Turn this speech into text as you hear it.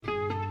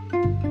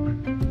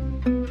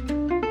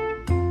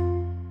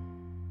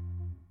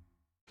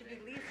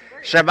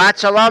Shabbat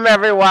Shalom,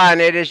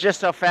 everyone. It is just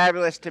so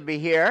fabulous to be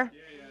here.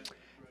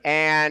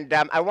 And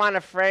I want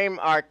to frame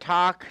our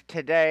talk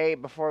today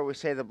before we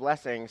say the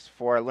blessings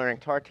for learning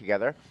Torah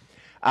together.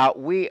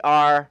 We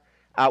are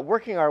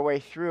working our way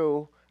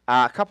through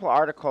a couple of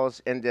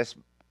articles in this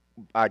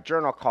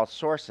journal called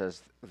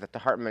Sources that the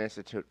Hartman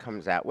Institute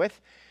comes out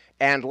with.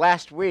 And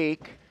last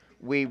week,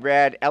 we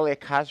read Elliot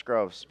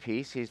Cosgrove's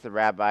piece. He's the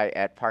rabbi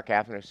at Park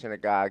Avenue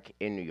Synagogue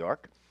in New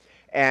York.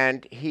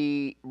 And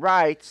he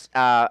writes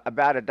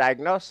about a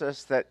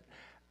diagnosis that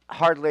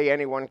hardly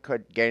anyone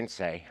could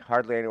gainsay,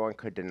 hardly anyone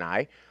could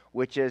deny,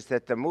 which is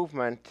that the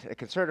movement, the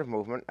conservative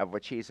movement of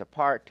which he's a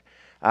part,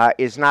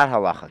 is not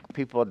halachic.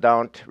 People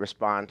don't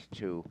respond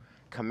to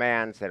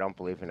commands. They don't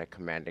believe in a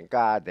commanding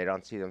God. They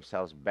don't see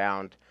themselves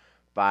bound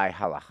by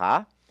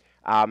halacha.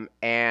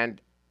 And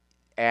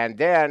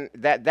then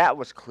that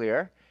was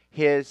clear.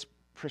 His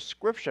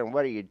prescription,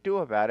 what do you do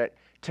about it,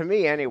 to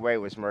me anyway,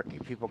 was murky.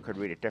 People could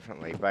read it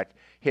differently, but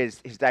his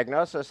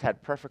diagnosis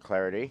had perfect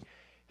clarity.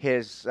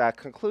 His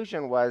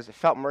conclusion was, it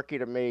felt murky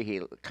to me.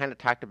 He kind of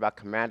talked about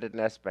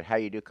commandedness, but how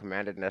you do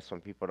commandedness when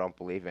people don't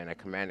believe in a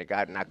commanded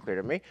God, not clear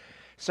to me.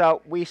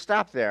 So we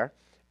stopped there,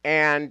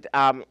 and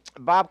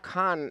Bob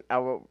Kahn,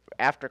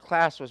 after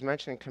class, was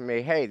mentioning to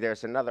me, hey,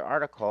 there's another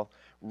article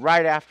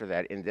right after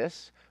that in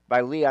this by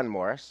Leon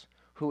Morris,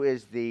 who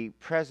is the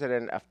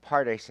president of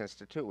Pardes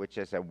Institute, which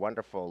is a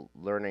wonderful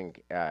learning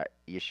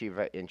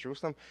yeshiva in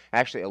Jerusalem.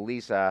 Actually,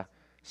 Eliza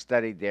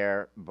studied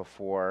there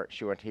before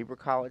she went to Hebrew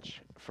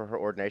College for her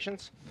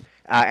ordinations,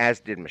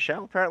 as did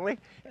Michelle, apparently.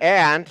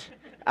 And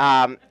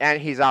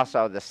he's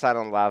also the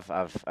son-in-law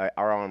of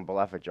our own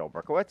beloved Joel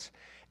Berkowitz.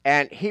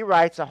 And he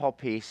writes a whole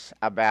piece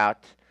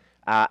about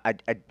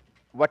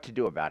what to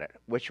do about it,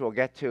 which we'll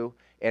get to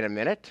in a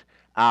minute.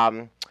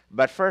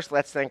 But first,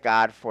 let's thank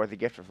God for the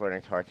gift of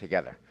learning Torah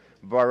together.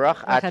 Baruch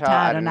atah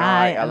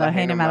Adonai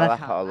Eloheinu melech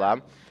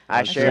haolam,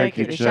 asher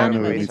kiddushanu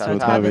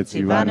b'mitzvotav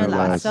v'tzivanu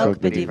la'asok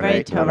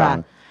b'divrei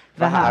Torah.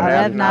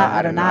 V'ha'arevna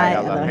Adonai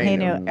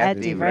Eloheinu et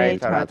divrei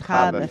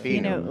Toratcha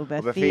b'finu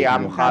u'b'fi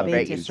amcha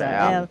beit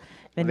Yisrael,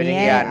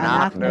 v'niyeh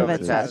anachnu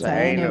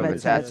v'tzatza'enu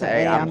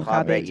v'tzatza'ei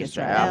amcha beit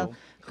Yisrael,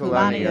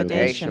 kulanu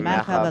yodei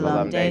shemecha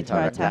v'lomdei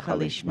Toratecha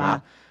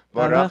lishma.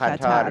 Baruch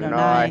atah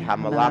Adonai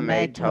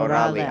hamalamed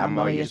Torah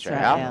li'amo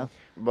Yisrael.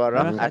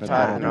 Baruch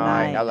atah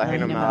Adonai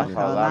Eloheinu melech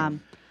haolam,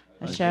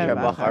 asher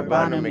bachar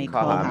banu mikol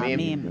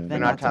ha'amim,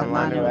 v'natan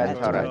lanu et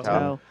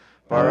Torato.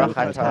 Baruch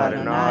atah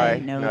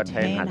Adonai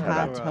noten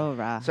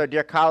haTorah. So,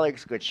 dear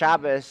colleagues, good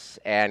Shabbos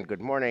and good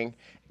morning.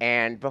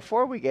 And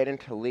before we get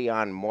into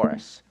Leon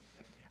Morris,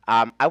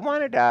 I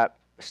wanted to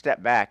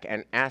step back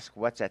and ask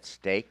what's at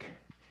stake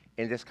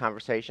in this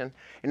conversation.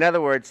 In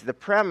other words, the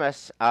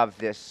premise of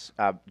this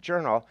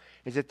journal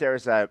is that there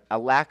is a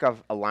lack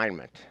of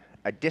alignment,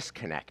 a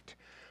disconnect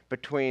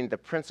between the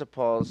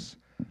principles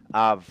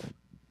of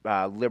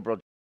liberal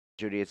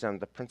Judaism,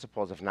 the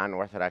principles of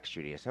non-Orthodox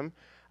Judaism,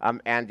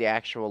 and the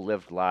actual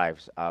lived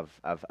lives of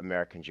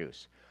American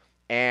Jews.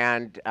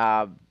 And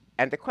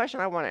the question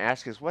I want to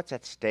ask is, what's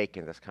at stake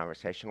in this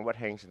conversation? What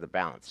hangs in the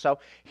balance? So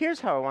here's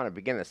how I want to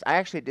begin this. I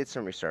actually did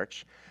some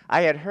research.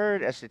 I had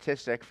heard a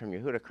statistic from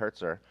Yehuda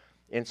Kurtzer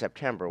in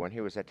September when he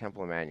was at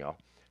Temple Emmanuel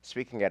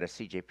speaking at a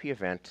CJP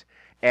event,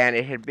 and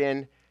it had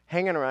been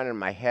hanging around in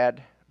my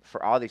head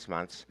for all these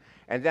months,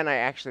 and then I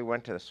actually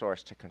went to the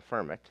source to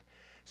confirm it.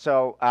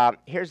 So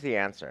here's the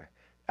answer.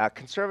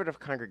 Conservative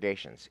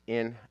congregations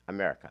in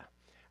America,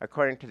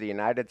 according to the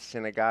United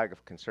Synagogue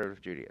of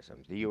Conservative Judaism,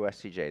 the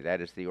USCJ,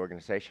 that is the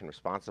organization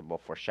responsible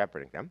for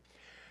shepherding them,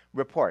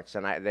 reports,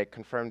 and they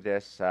confirmed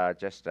this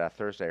just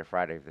Thursday or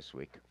Friday of this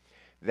week,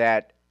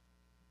 that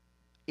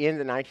in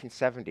the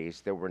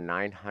 1970s there were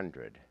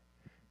 900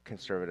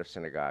 conservative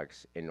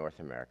synagogues in North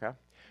America.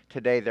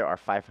 Today there are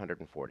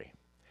 540.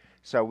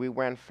 So we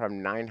went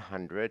from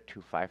 900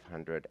 to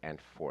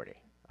 540,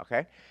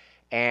 okay?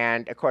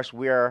 And of course,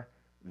 we're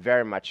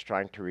very much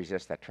trying to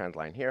resist that trend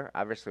line here.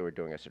 Obviously, we're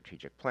doing a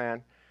strategic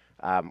plan.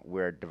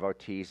 We're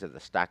devotees of the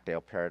Stockdale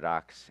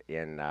Paradox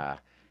in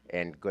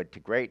Good to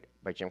Great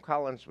by Jim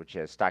Collins, which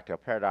is Stockdale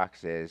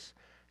Paradox is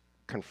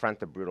confront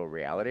the brutal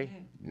reality,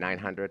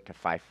 900 to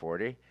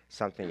 540.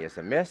 Something is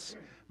amiss,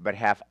 but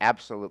have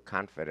absolute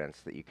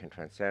confidence that you can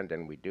transcend,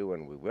 and we do,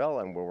 and we will,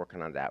 and we're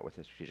working on that with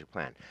the strategic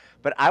plan.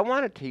 But I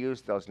wanted to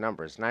use those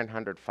numbers,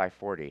 900,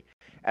 540,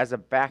 as a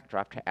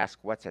backdrop to ask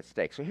what's at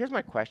stake. So here's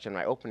my question,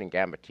 my opening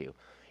gambit to you.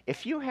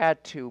 If you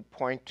had to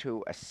point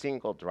to a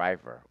single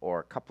driver or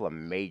a couple of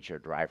major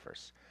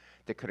drivers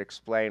that could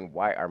explain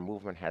why our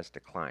movement has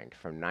declined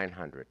from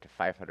 900 to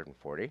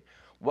 540,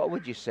 what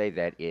would you say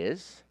that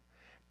is?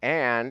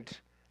 And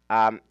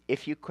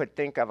if you could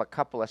think of a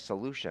couple of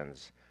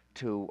solutions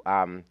to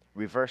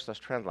reverse those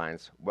trend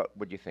lines, what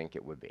would you think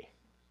it would be?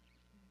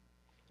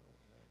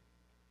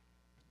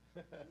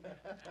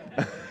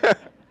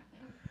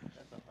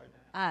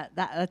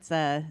 That's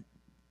a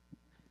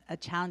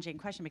challenging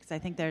question because I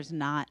think there's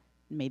not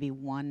maybe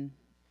one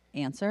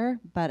answer,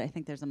 but I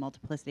think there's a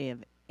multiplicity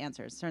of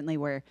answers. Certainly,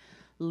 we're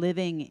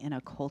living in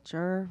a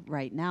culture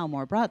right now,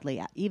 more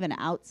broadly, even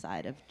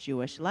outside of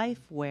Jewish life,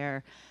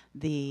 where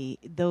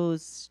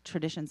those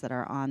traditions that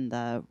are on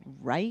the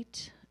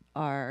right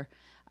are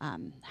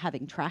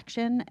having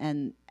traction,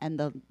 and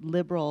the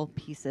liberal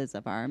pieces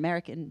of our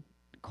American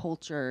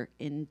culture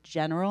in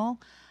general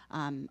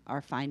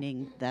are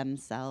finding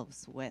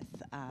themselves with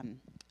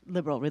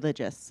liberal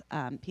religious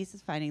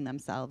pieces finding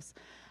themselves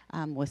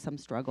with some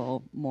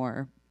struggle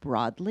more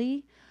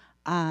broadly.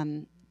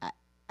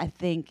 I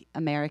think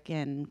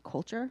American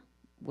culture,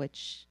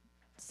 which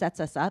sets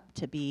us up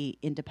to be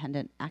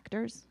independent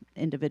actors,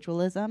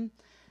 individualism,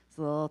 is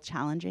a little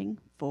challenging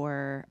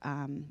for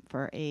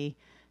a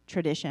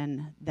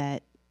tradition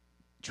that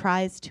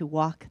tries to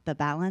walk the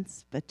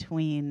balance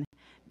between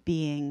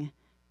being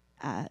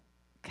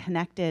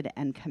connected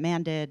and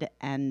commanded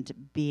and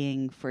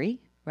being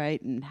free,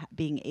 right? And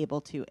being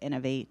able to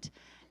innovate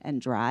and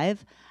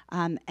drive.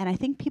 And I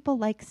think people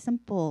like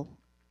simple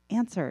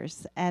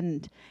answers.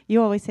 And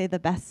you always say the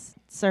best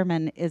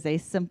sermon is a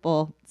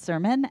simple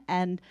sermon.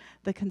 And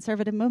the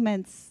conservative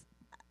movement's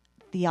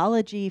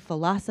theology,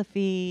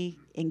 philosophy,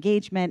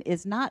 engagement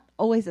is not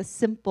always a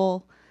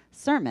simple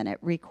sermon. It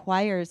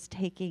requires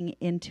taking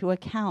into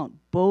account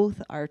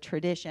both our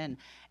tradition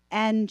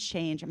and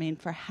change. I mean,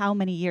 for how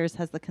many years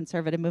has the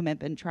conservative movement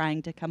been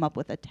trying to come up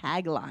with a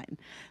tagline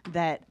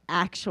that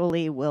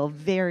actually will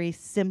very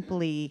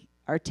simply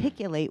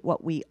articulate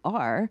what we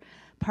are?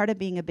 Part of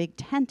being a big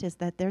tent is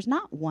that there's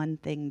not one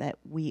thing that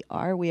we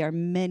are. We are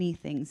many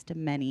things to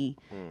many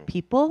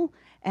people,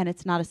 and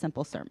it's not a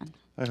simple sermon.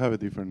 I have a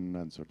different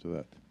answer to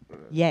that.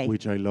 Yay.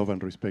 Which I love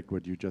and respect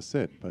what you just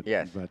said. But,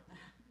 Yes.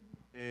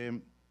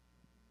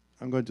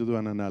 I'm going to do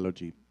an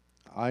analogy.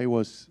 I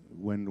was,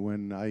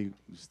 when I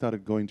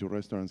started going to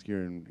restaurants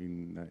here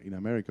in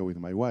America with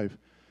my wife,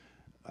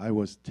 I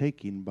was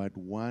taken by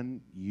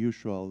one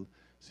usual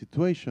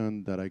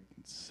situation that I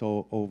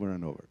saw over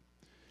and over.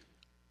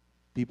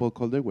 People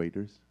called the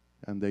waiters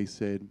and they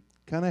said,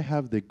 "Can I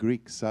have the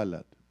Greek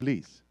salad,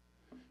 please?"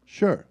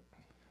 "Sure,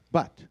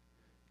 but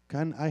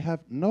can I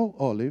have no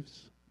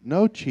olives,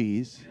 no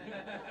cheese,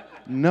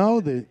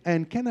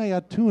 and can I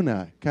add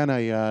tuna? Can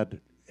I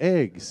add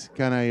eggs?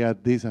 Can I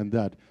add this and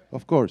that?"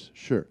 "Of course,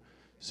 sure."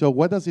 So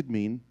what does it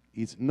mean?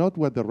 It's not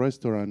what the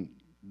restaurant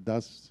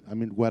does. I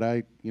mean, what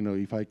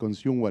if I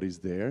consume what is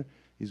there,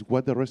 is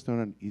what the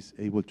restaurant is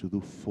able to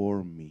do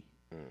for me.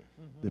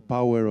 The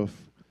power of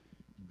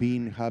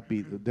being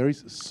happy. There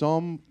is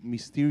some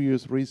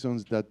mysterious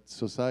reasons that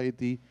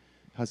society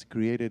has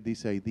created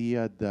this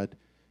idea that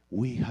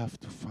we have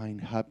to find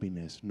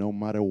happiness no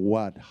matter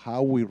what,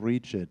 how we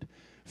reach it.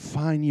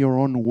 Find your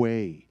own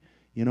way.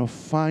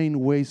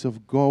 Find ways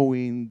of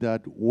going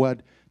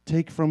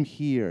take from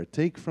here,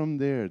 take from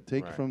there,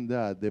 take from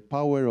that. The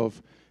power of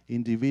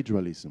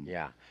individualism.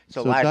 Yeah.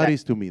 So that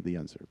is to me the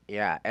answer.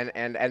 Yeah,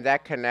 and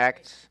that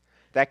connects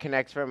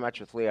very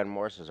much with Leon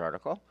Morris's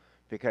article,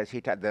 because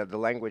the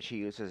language he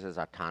uses is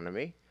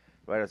autonomy.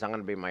 Right? I'm going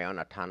to be my own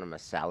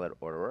autonomous salad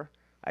orderer.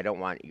 I don't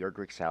want your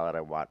Greek salad.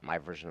 I want my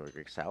version of a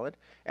Greek salad.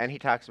 And he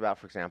talks about,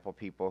 for example,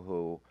 people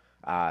who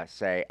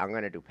say, "I'm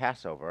going to do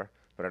Passover,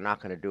 but I'm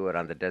not going to do it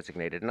on the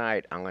designated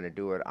night. I'm going to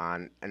do it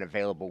on an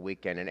available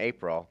weekend in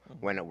April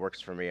when it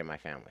works for me and my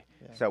family."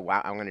 Yeah. So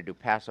I'm going to do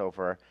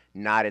Passover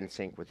not in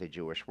sync with the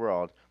Jewish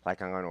world,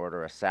 like I'm going to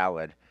order a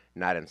salad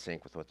not in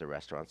sync with what the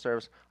restaurant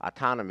serves.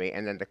 Autonomy.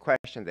 And then the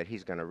question that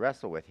he's going to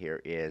wrestle with here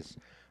is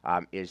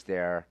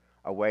there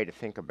a way to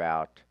think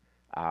about,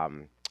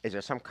 is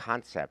there some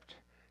concept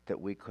that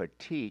we could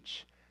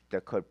teach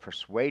that could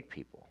persuade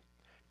people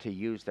to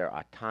use their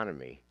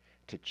autonomy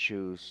to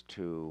choose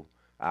to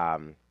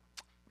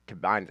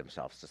bind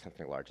themselves to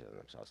something larger than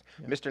themselves?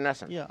 Yeah. Mr.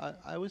 Nesson. Yeah,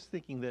 I was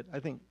thinking that I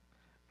think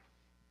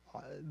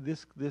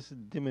this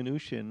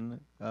diminution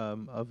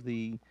of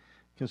the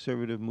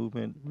conservative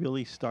movement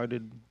really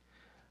started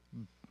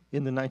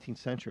in the 19th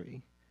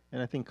century.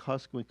 And I think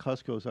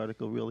Costco's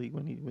article really,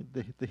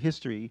 the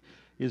history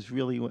is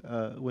really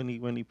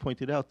when he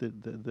pointed out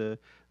that the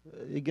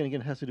again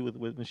it has to do with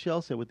what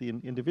Michelle said with the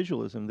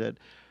individualism, that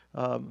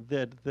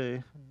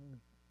the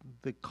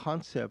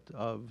concept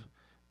of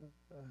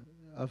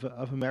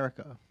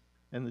America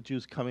and the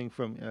Jews coming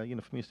from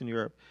from Eastern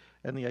Europe,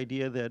 and the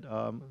idea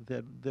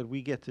that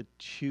we get to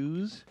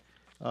choose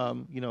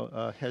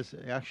has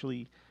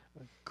actually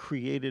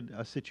created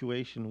a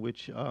situation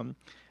which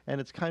and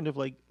it's kind of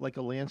like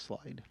a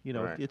landslide.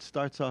 Right. It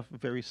starts off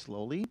very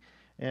slowly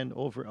and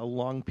over a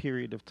long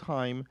period of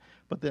time,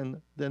 but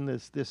then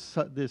there's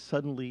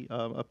suddenly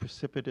a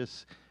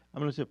precipitous,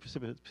 I'm going to say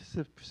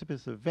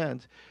precipitous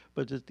event,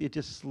 but it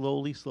just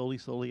slowly,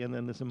 and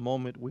then there's a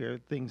moment where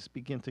things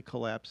begin to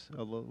collapse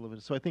a little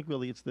bit. So I think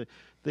really it's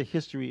the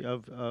history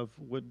of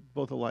what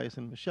both Elias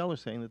and Michelle are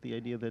saying, that the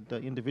idea that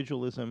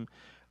individualism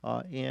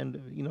and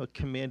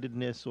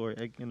commandedness or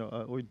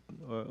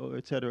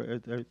et cetera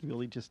are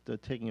really just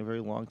taking a very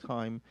long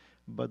time.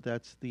 But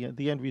that's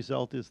the end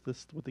result is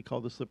this, what they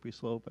call the slippery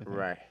slope, I think.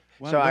 Right.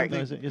 Well, So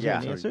Is there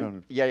an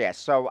answer? Yeah.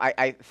 So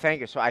I thank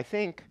you. So I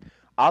think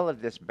all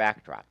of this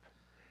backdrop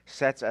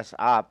sets us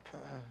up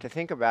to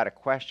think about a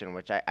question,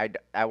 which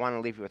I want to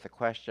leave you with a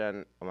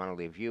question. I want to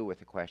leave you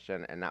with a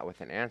question and not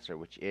with an answer,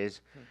 which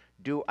is,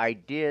 do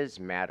ideas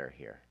matter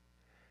here?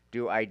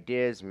 Do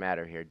ideas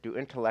matter here? Do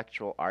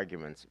intellectual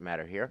arguments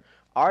matter here?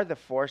 Are the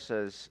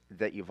forces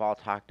that you've all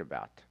talked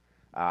about,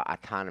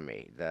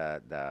 autonomy,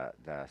 the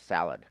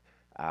salad,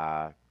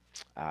 uh,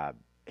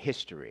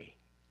 history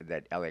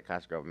that Elliot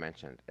Cosgrove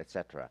mentioned,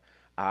 etc.,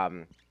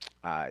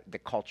 the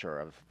culture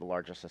of the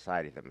larger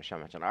society that Michelle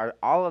mentioned, are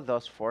all of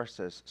those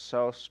forces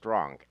so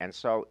strong and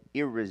so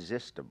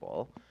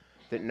irresistible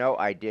that no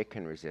idea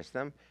can resist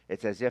them?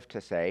 It's as if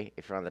to say,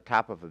 if you're on the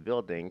top of a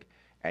building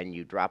and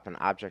you drop an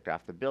object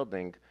off the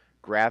building,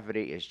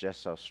 gravity is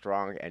just so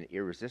strong and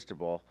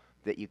irresistible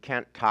that you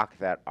can't talk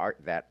that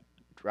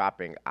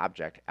dropping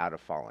object out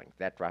of falling.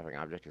 That dropping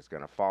object is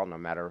going to fall no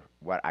matter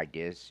what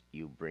ideas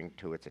you bring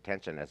to its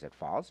attention as it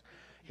falls.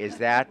 Is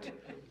that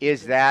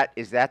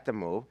the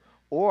move,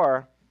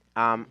 or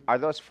are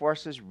those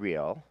forces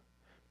real,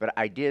 but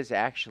ideas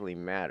actually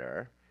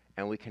matter,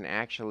 and we can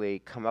actually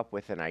come up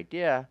with an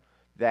idea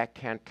that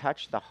can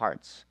touch the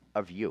hearts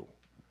of you,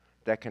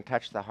 that can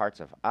touch the hearts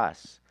of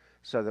us,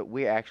 so that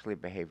we actually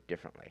behave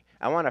differently?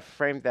 I want to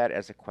frame that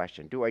as a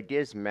question. Do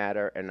ideas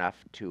matter enough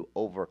to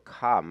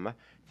overcome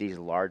these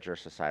larger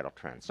societal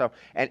trends? So,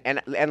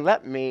 and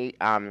let me,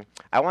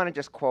 I want to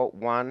just quote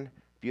one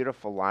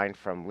beautiful line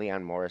from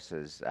Leon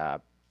Morris's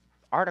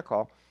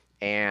article,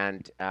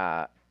 and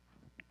to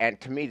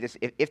me, this,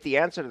 if the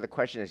answer to the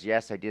question is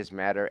yes, ideas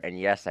matter, and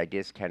yes,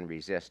 ideas can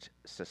resist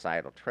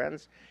societal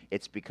trends,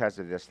 it's because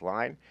of this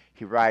line.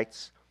 He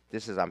writes,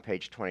 this is on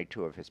page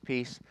 22 of his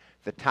piece,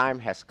 "The time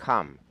has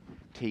come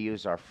to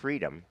use our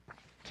freedom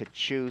to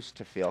choose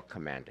to feel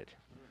commanded."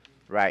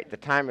 Right, the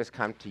time has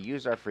come to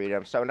use our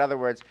freedom. So in other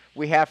words,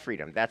 we have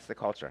freedom. That's the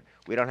culture.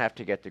 We don't have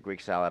to get the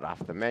Greek salad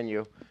off the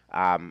menu.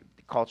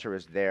 Culture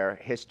is there.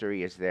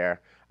 History is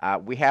there.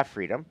 We have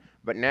freedom.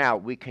 But now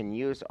we can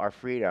use our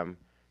freedom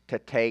to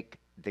take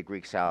the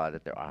Greek salad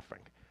that they're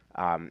offering,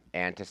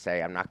 and to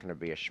say, I'm not going to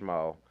be a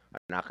schmo. I'm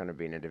not going to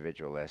be an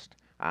individualist.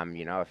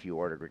 If you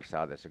order Greek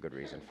salad, that's a good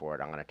reason for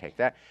it. I'm going to take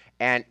that.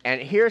 And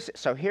here's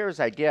his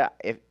idea.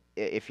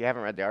 If you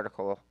haven't read the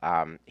article,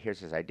 here's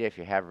his idea. If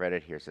you have read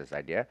it, here's his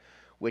idea,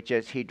 which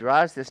is he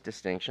draws this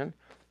distinction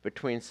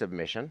between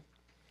submission,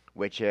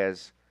 which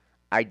is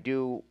I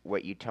do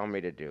what you tell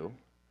me to do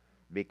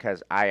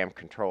because I am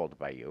controlled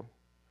by you,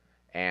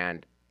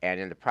 and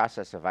in the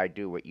process of I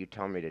do what you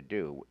tell me to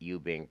do, you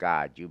being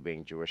God, you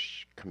being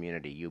Jewish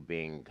community, you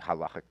being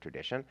halachic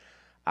tradition,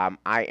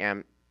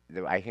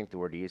 I think the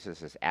word he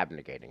uses is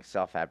abnegating,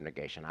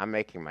 self-abnegation. I'm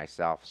making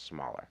myself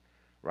smaller,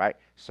 right?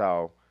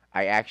 So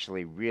I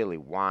actually really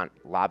want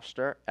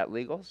lobster at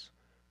Legals,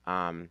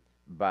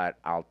 but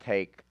I'll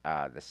take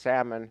the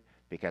salmon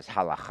because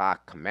halakha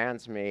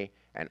commands me,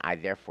 and I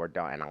therefore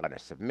don't, and I'm going to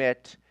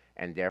submit,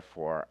 and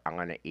therefore I'm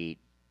going to eat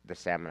the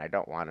salmon I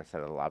don't want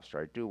instead of the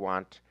lobster I do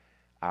want.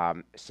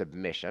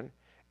 Submission.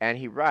 And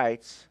he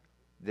writes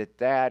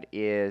that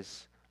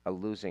is a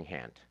losing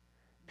hand.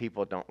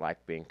 People don't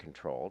like being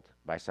controlled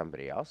by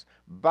somebody else,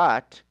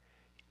 but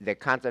the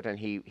concept, and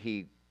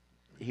he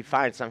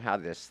finds somehow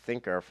this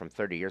thinker from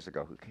 30 years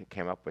ago who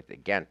came up with,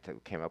 again,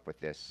 came up with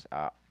this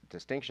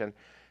distinction.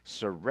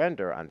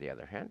 Surrender, on the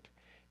other hand,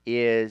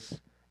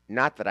 is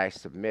not that I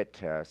submit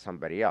to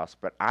somebody else,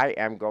 but I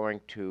am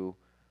going to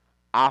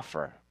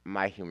offer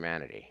my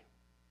humanity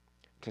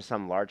to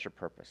some larger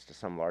purpose, to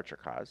some larger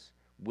cause,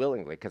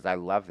 willingly, because I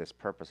love this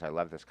purpose, I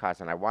love this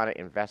cause, and I want to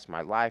invest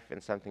my life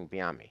in something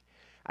beyond me.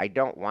 I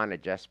don't want to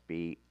just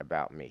be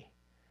about me,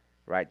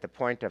 right? The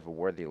point of a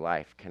worthy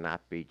life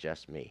cannot be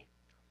just me.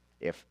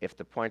 If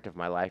the point of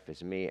my life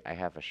is me, I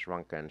have a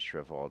shrunken,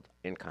 shriveled,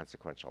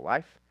 inconsequential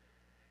life.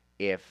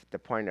 If the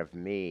point of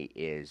me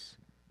is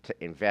to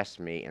invest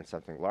me in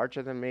something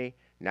larger than me,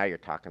 now you're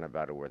talking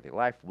about a worthy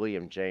life.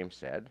 William James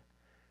said,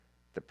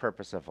 the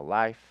purpose of a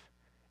life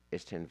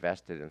is to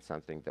invest it in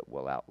something that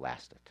will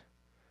outlast it.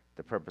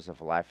 The purpose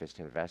of a life is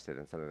to invest it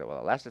in something that will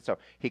outlast it. So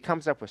he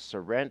comes up with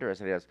surrender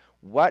as it is.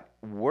 What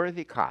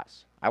worthy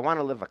cause? I want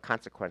to live a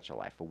consequential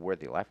life, a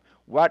worthy life.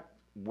 What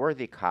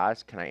worthy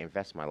cause can I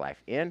invest my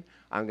life in?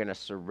 I'm going to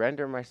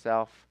surrender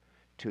myself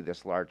to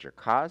this larger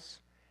cause.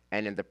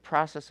 And in the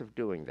process of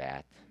doing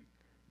that,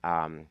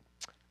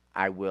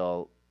 I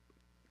will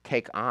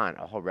take on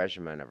a whole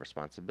regimen of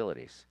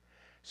responsibilities.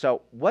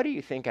 So what do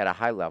you think at a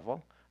high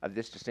level of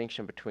this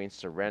distinction between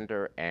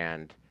surrender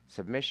and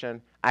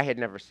submission? I had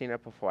never seen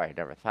it before. I had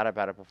never thought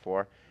about it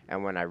before.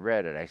 And when I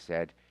read it, I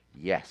said,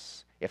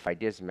 yes, if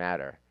ideas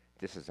matter,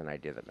 this is an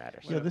idea that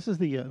matters. Yeah, this is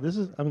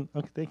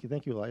okay,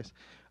 thank you, Elias.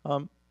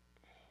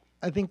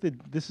 I think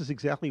that this is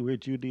exactly where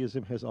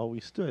Judaism has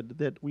always stood,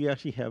 that we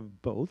actually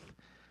have both.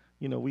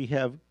 We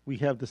have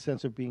the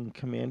sense of being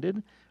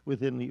commanded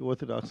within the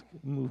Orthodox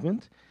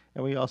movement,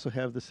 and we also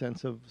have the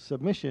sense of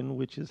submission,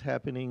 which is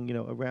happening,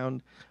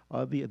 around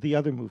the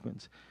other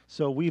movements.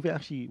 So we've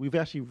actually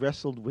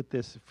wrestled with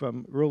this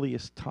from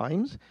earliest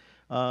times,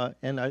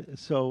 and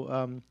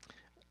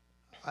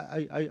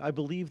I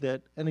believe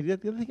that, and the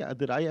other thing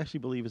that I actually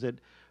believe is that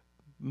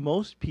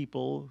most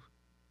people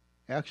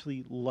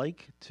actually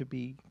like to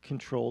be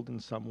controlled in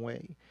some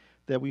way.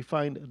 That we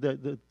find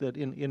that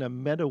in a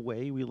meta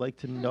way, we like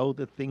to know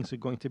that things are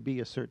going to be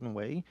a certain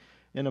way.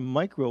 In a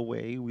micro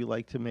way, we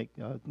like to make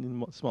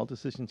small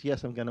decisions.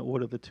 Yes, I'm going to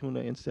order the tuna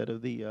instead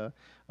of the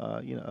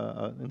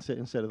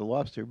instead of the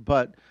lobster.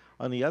 But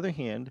on the other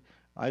hand,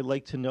 I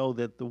like to know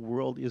that the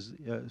world is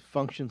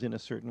functions in a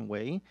certain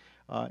way,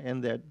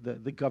 and that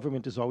the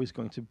government is always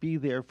going to be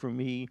there for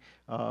me,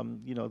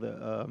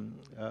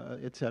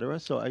 et cetera.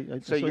 So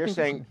So I you're think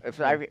saying,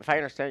 if I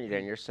understand you,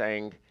 then you're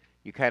saying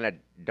you kind of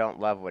don't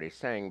love what he's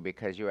saying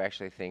because you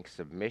actually think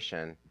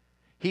submission.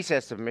 He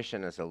says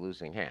submission is a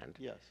losing hand.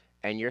 yes.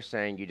 And you're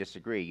saying you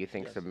disagree. You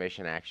think Yes.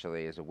 submission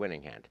actually is a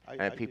winning hand, I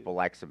and do. people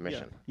like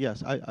submission.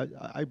 Yes,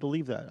 I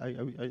believe that. I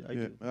Yeah,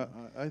 do.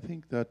 I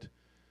think that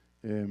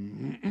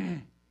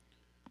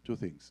two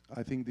things.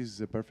 I think this is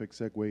a perfect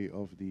segue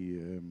of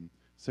the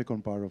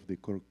second part of the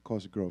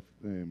cost growth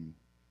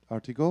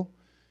article.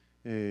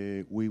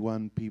 We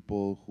want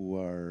people who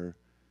are,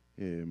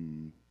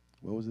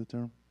 what was the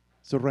term?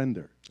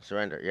 Surrender,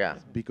 Surrender, yeah.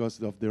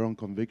 because of their own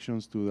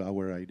convictions to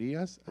our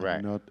ideas,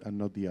 Right. and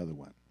not the other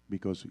one,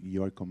 because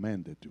you are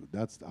commanded to.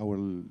 That's our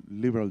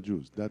liberal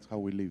Jews. That's how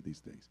we live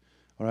these days.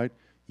 All right.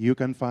 You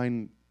can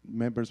find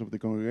members of the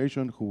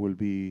congregation who will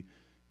be,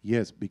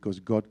 yes,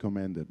 because God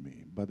commanded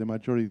me, but the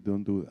majority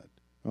don't do that.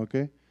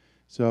 Okay.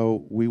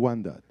 So we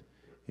want that,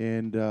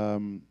 and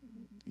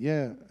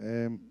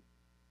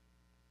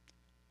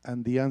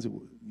and the answer.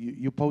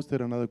 You posted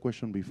another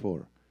question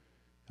before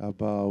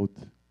about.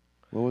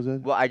 What was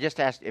it? Well, I just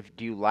asked if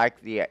do you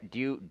like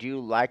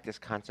this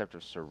concept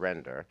of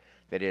surrender?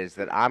 That is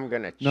that I'm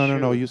gonna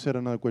choose. No. You said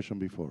another question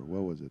before.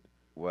 What was it?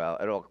 Well,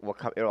 it'll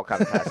come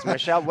to us.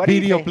 Michelle, what do you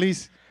Video, think?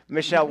 please.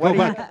 Michelle,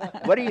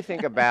 what do you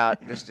think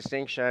about this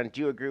distinction? Do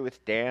you agree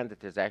with Dan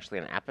that there's actually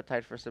an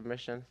appetite for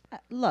submission?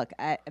 Look,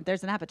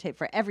 there's an appetite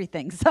for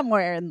everything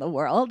somewhere in the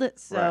world.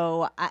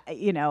 So,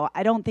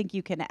 I don't think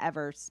you can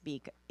ever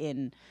speak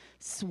in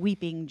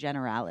sweeping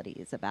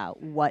generalities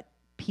about what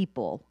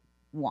people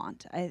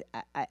want.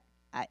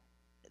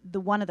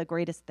 One of the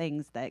greatest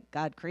things that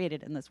God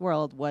created in this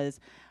world was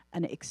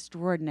an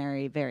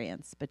extraordinary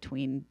variance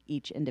between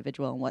each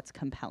individual and what's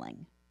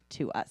compelling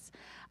to us.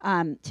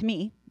 To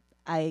me,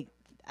 I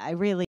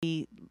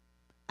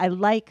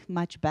like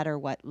much better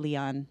what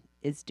Leon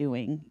is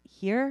doing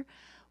here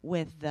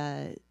with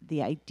the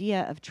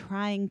idea of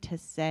trying to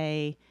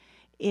say,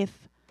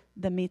 if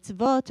the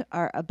mitzvot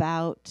are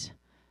about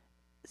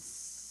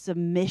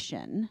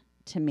submission,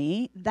 to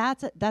me,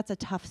 that's a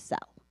tough sell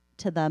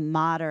to the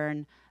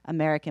modern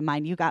American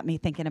mind. You got me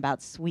thinking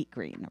about Sweet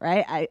Green,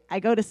 right? I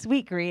go to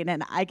Sweet Green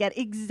and I get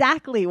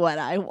exactly what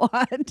I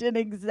want and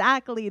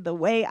exactly the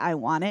way I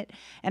want it,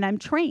 and I'm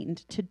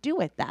trained to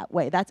do it that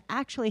way. That's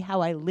actually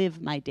how I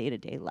live my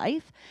day-to-day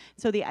life.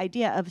 So the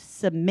idea of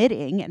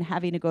submitting and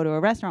having to go to a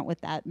restaurant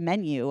with that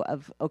menu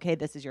of, okay,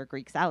 this is your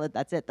Greek salad,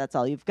 that's it, that's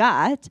all you've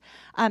got,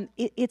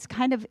 it's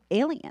kind of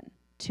alien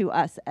to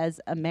us as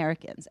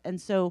Americans.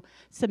 And so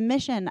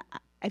submission,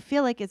 I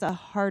feel like, is a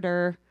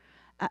harder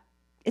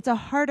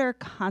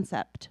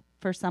concept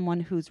for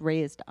someone who's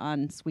raised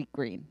on Sweet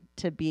Green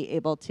to be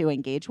able to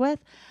engage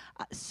with.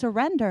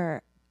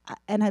 Surrender,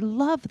 and I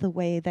love the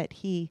way that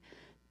he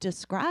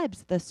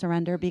describes the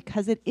surrender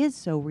because it is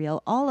so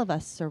real. All of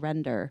us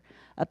surrender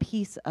a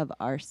piece of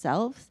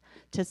ourselves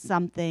to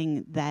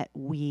something that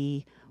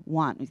we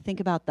want. We think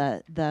about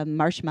the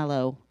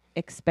marshmallow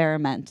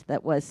experiment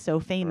that was so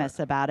famous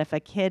about if a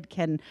kid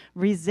can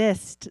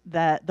resist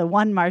the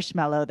one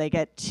marshmallow, they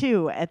get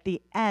two at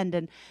the end.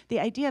 And the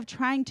idea of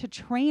trying to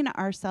train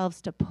ourselves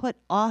to put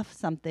off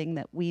something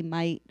that we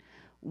might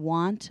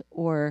want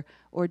or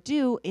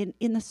do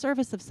in the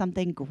service of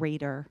something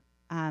greater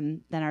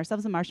than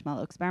ourselves. The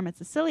marshmallow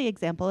experiment's a silly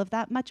example of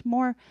that, much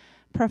more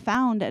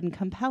profound and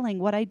compelling.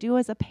 What I do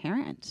as a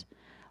parent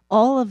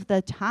all of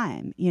the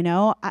time,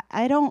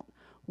 I don't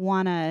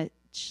want to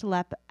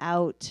schlep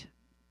out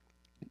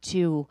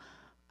to,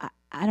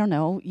 I don't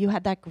know, you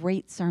had that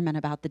great sermon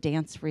about the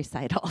dance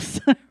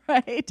recitals,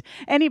 right?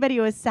 Anybody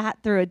who has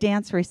sat through a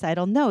dance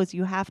recital knows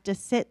you have to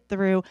sit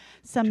through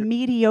some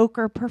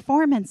mediocre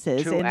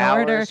performances in order. 2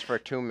 hours for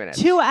 2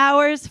 minutes. 2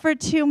 hours for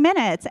 2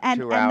 minutes. And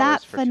 2 that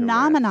hours for 2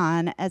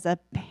 phenomenon as a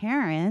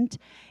parent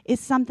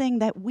is something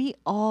that we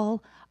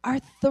all are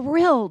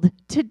thrilled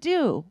to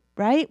do,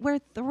 right? We're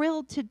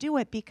thrilled to do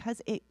it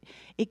because it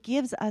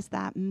gives us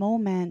that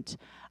moment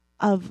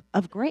of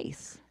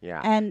grace.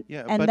 Yeah. And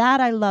but that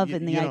I love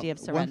in the idea of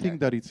surrender. One thing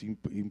that it's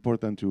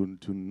important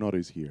to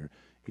notice here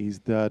is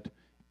that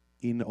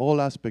in all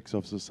aspects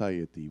of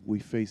society, we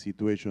face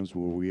situations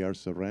where we are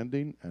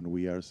surrendering and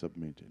we are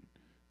submitting.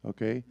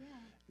 Okay?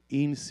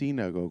 Yeah. In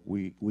synagogue,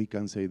 we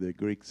can say the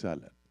Greek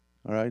salad.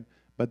 All right?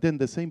 But then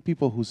the same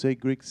people who say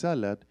Greek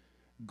salad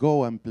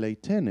go and play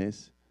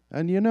tennis,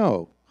 and you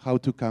know how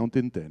to count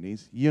in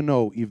tennis. You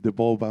know if the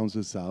ball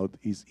bounces out,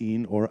 is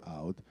in or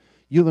out.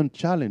 You don't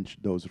challenge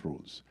those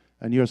rules,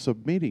 and you're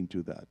submitting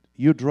to that.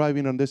 You're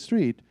driving on the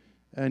street,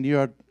 and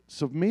you're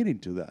submitting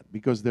to that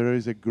because there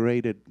is a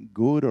graded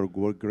good or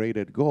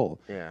graded goal.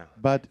 Yeah.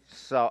 But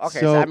So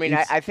I mean,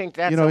 it's, I think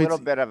that's a little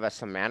bit of a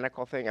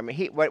semantical thing. I mean,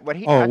 what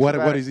he talks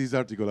about. What is this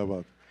article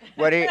about?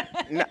 What he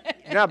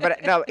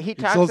no, he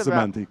It's talks all about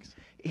semantics.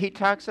 he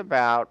talks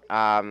about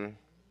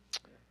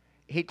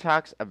he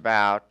talks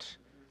about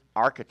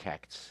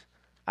architects.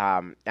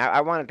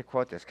 I wanted to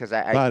quote this because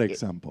Bad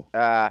example.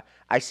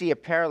 I see a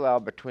parallel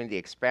between the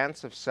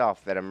expansive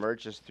self that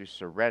emerges through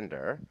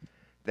surrender,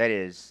 that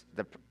is,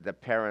 the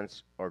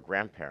parents or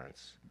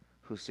grandparents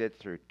who sit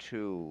through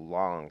 2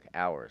 long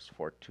hours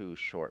for 2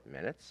 short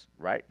minutes,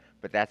 right?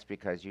 But that's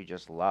because you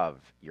just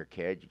love your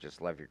kid, you just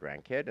love your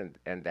grandkid,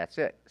 and that's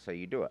it. So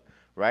you do it,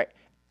 right?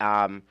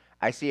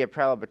 I see a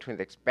parallel between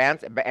the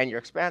and you're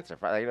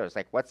expansive, right? Like, it's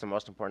like, what's the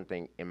most important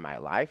thing in my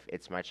life?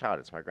 It's my child,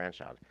 it's my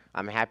grandchild.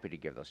 I'm happy to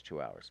give those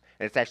 2 hours.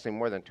 And it's actually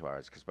more than 2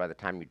 hours because by the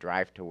time you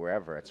drive to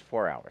wherever, it's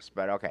 4 hours.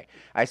 But okay,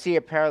 I see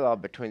a parallel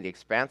between the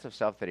expansive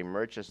self that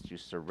emerges through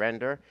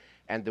surrender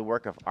and the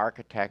work of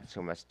architects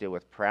who must deal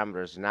with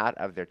parameters not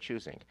of their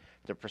choosing,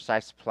 the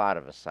precise plot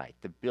of a site,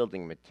 the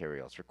building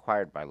materials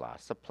required by law,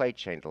 supply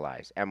chain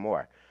delays, and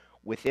more.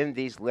 Within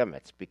these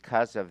limits,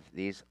 because of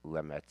these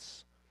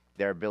limits,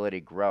 their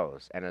ability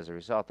grows, and as a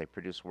result, they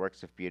produce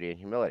works of beauty and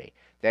humility.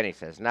 Then he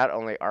says, not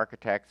only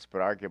architects,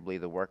 but arguably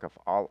the work of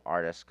all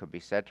artists could be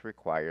said to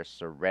require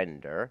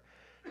surrender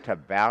to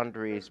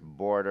boundaries,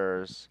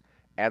 borders,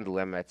 and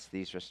limits.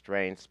 These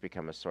restraints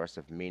become a source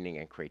of meaning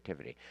and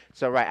creativity.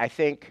 So, right, I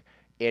think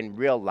in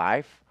real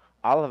life,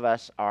 all of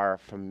us are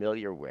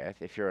familiar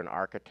with, if you're an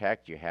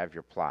architect, you have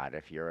your plot.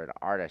 If you're an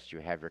artist, you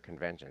have your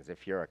conventions.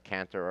 If you're a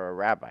cantor or a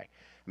rabbi. I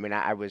mean,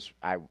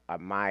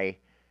 my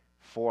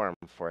form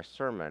for a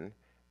sermon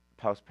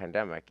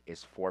post-pandemic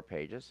is 4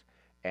 pages,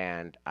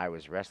 and I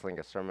was wrestling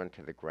a sermon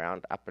to the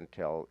ground up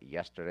until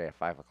yesterday at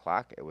 5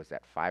 o'clock. It was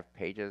at 5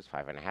 pages,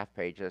 5.5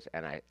 pages,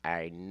 and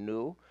I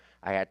knew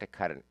I had to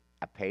cut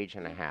a page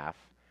and a half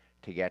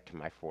to get to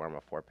my form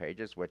of 4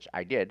 pages, which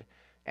I did.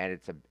 And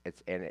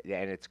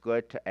it's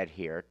good to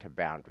adhere to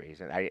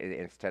boundaries. And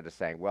instead of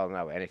saying, well,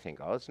 no, anything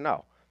goes,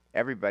 no.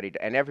 Everybody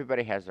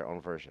has their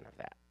own version of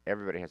that.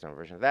 Everybody has their own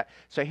version of that.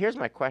 So here's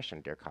my question,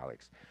 dear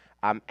colleagues.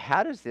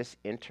 How does this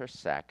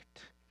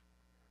intersect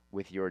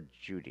with your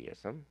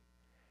Judaism?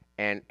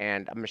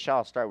 And Michelle,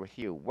 I'll start with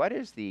you. What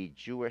is the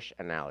Jewish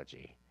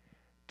analogy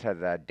to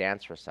the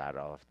dance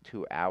recital of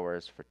 2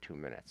 hours for 2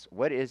 minutes?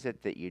 What is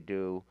it that you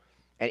do?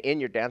 And in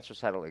your dance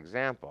recital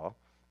example,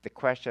 the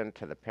question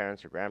to the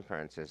parents or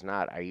grandparents is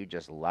not, are you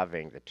just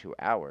loving the 2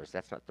 hours?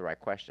 That's not the right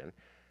question.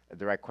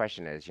 The right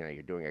question is,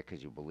 you're doing it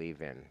because you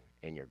believe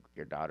in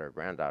your daughter or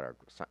granddaughter,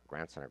 or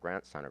grandson or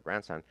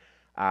grandson.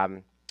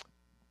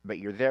 But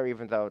you're there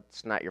even though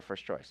it's not your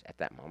first choice at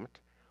that moment.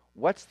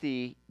 What's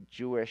the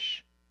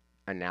Jewish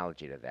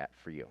analogy to that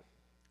for you?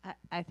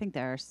 I think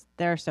there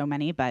are so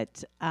many,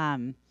 but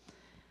I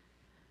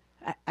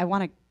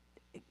want to.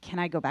 Can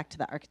I go back to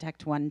the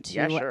architect one too?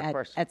 Yeah, sure, of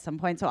course. At some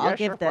point. So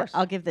Yeah,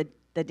 I'll give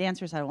the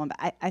dance recital one,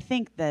 but I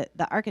think that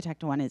the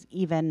architect one is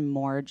even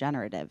more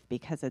generative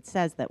because it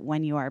says that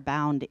when you are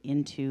bound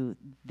into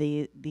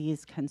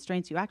these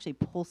constraints, you actually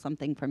pull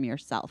something from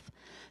yourself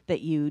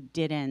that you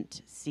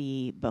didn't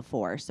see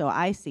before. So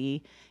I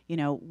see,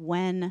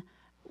 when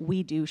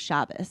we do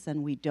Shabbos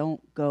and we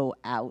don't go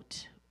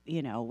out,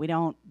 we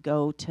don't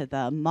go to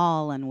the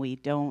mall and we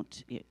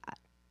don't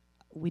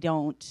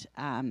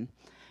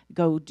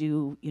go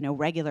do,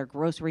 regular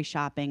grocery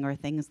shopping or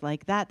things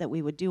like that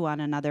we would do on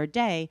another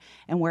day,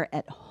 and we're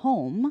at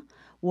home,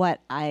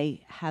 what I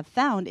have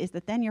found is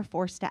that then you're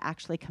forced to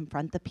actually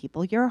confront the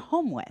people you're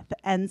home with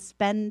and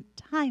spend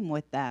time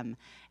with them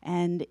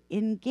and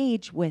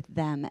engage with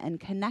them and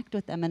connect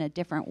with them in a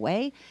different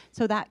way.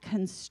 So that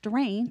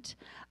constraint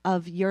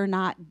of you're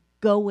not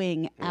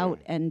going out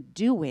and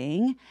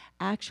doing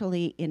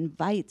actually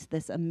invites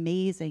this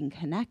amazing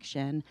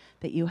connection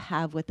that you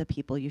have with the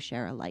people you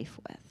share a life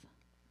with.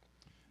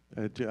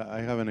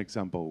 I have an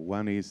example.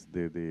 One is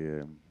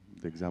the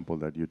example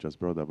that you just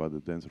brought about the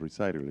dance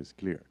recital is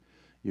clear.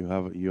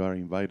 You are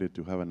invited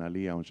to have an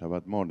aliyah on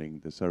Shabbat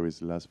morning. The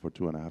service lasts for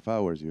 2.5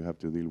 hours. You have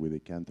to deal with the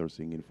cantor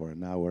singing for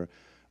an hour,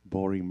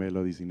 boring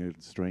melodies in a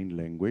strange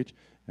language,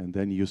 and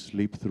then you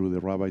sleep through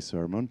the rabbi's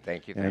sermon.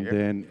 Thank you. And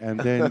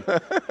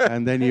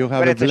then you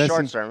have but a it's blessing. A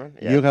short sermon.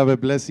 Yeah. You have a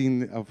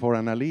blessing for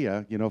an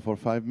aliyah, for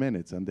 5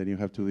 minutes, and then you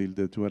have to deal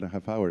the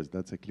 2.5 hours.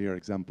 That's a clear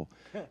example.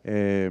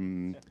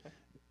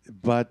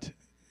 But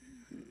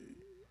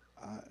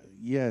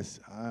yes,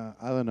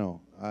 I don't know.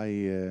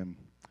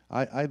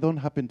 I don't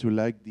happen to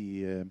like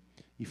the.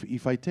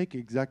 If I take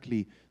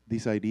exactly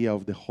this idea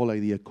of the whole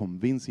idea,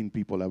 convincing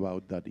people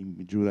about that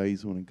in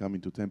Judaism and coming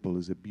to temple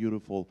is a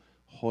beautiful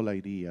whole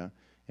idea,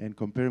 and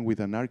comparing with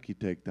an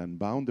architect and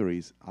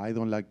boundaries, I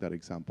don't like that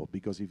example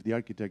because if the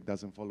architect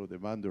doesn't follow the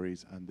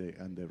boundaries and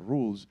the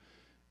rules,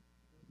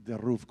 the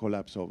roof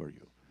collapses over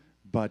you.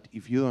 But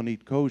if you don't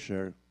eat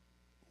kosher,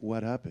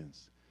 what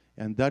happens?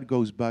 And that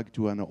goes back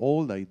to an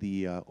old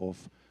idea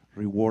of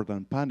reward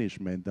and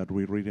punishment that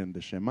we read in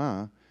the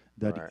Shema,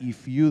 that Right.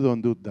 if you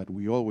don't do that,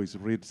 we always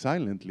read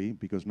silently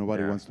because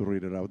nobody Yeah. wants to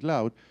read it out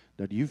loud,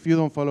 that if you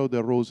don't follow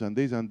the rules and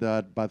this and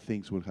that, bad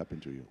things will happen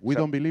to you. We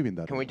So don't believe in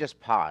that. Can we anymore. just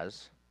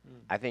pause?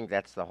 I think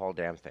that's the whole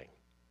damn thing.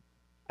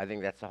 I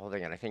think that's the whole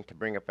thing. And I think to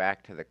bring it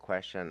back to the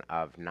question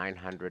of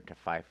 900 to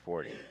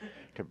 540,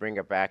 to bring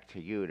it back to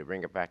you, to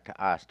bring it back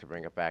to us, to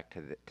bring it back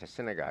to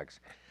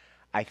synagogues,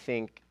 I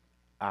think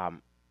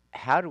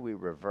how do we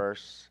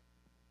reverse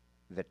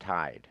the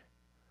tide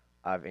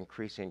of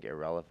increasing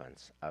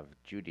irrelevance of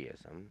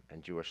Judaism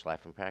and Jewish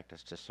life and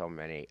practice to so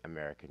many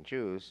American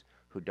Jews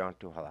who don't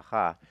do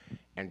halakha?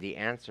 And the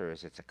answer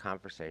is it's a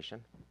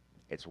conversation.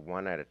 It's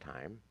one at a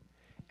time.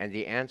 And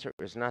the answer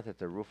is not that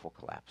the roof will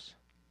collapse.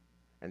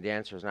 And the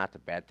answer is not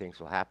that bad things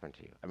will happen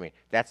to you. I mean,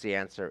 that's the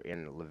answer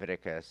in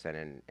Leviticus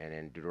and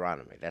in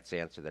Deuteronomy. That's the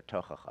answer to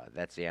Tochacha.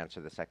 That's the answer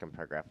to the second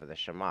paragraph of the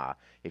Shema.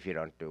 If you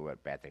don't do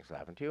it, bad things will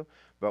happen to you.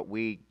 But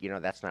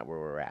that's not where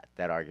we're at.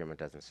 That argument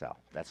doesn't sell.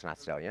 That's not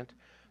salient.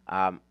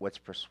 What's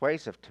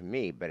persuasive to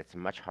me, but it's a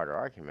much harder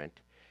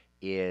argument,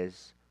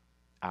 is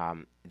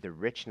the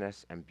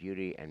richness and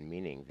beauty and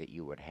meaning that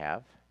you would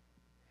have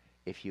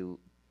if you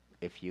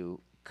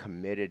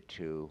committed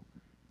to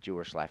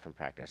Jewish life and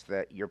practice.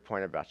 Your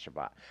point about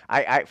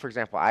Shabbat. For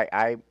example,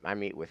 I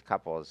meet with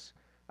couples,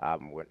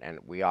 and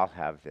we all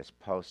have this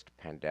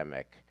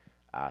post-pandemic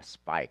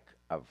spike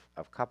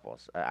of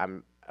couples.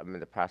 I'm in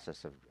the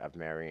process of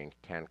marrying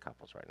 10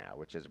 couples right now,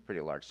 which is a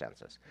pretty large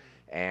census.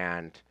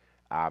 And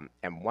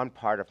one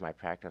part of my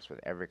practice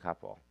with every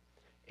couple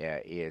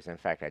is, in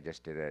fact, I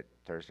just did it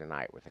Thursday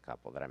night with a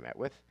couple that I met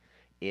with,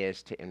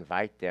 is to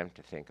invite them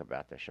to think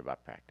about their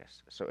Shabbat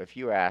practice. So if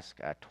you ask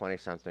a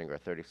 20-something or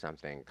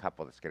 30-something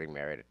couple that's getting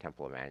married at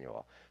Temple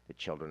Emmanuel, the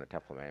children of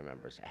Temple Emmanuel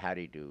members, how do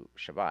you do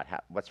Shabbat?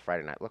 What's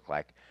Friday night look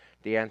like?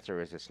 The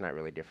answer is it's not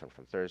really different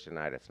from Thursday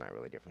night. It's not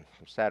really different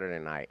from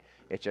Saturday night.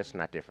 It's just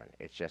not different.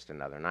 It's just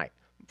another night,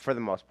 for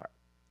the most part,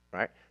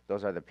 right?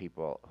 Those are the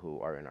people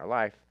who are in our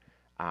life.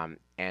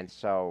 And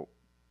so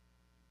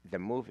the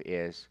move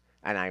is,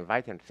 and I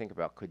invite them to think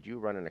about, could you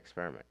run an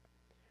experiment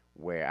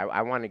where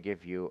I want to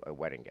give you a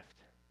wedding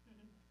gift.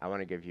 I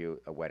want to give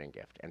you a wedding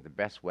gift. And the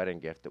best wedding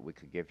gift that we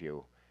could give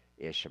you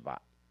is Shabbat.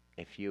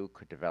 If you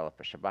could develop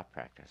a Shabbat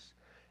practice,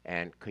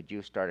 and could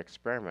you start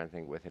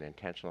experimenting with an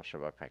intentional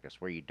Shabbat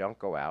practice where you don't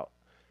go out,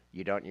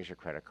 you don't use your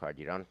credit card,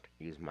 you don't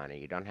use money,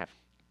 you don't have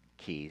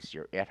keys,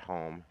 you're at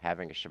home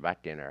having a Shabbat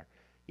dinner,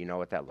 you know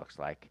what that looks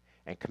like,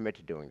 and commit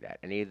to doing that.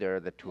 And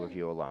either the two of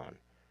you alone,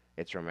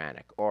 it's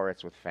romantic, or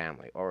it's with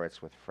family, or it's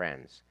with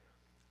friends.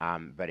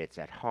 But it's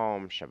at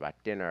home, Shabbat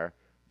dinner,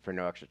 for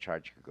no extra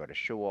charge. You could go to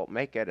shul,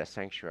 make it a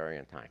sanctuary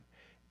in time,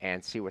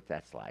 and see what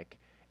that's like.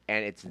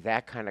 And it's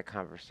that kind of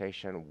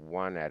conversation,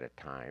 one at a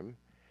time.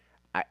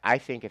 I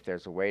think if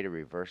there's a way to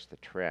reverse the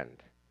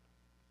trend,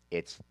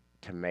 it's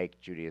to make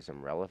Judaism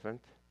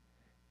relevant,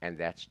 and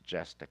that's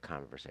just a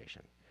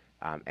conversation.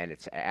 And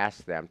it's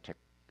ask them to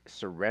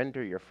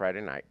surrender your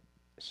Friday night,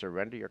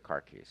 surrender your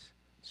car keys,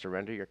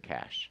 surrender your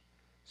cash,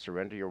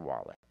 surrender your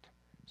wallet,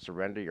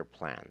 surrender your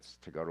plans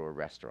to go to a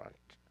restaurant,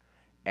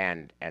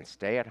 and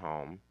stay at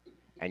home,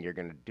 and you're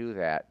going to do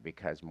that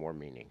because more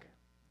meaning.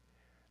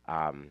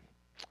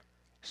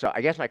 So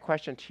I guess my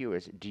question to you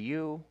is, do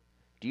you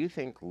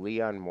think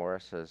Leon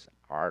Morris's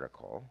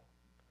article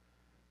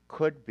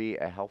could be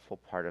a helpful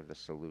part of the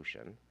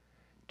solution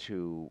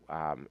to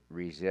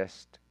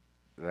resist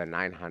the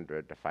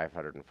 900 to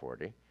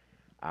 540,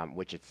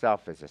 which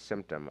itself is a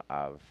symptom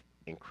of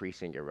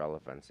increasing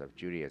irrelevance of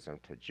Judaism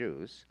to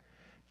Jews?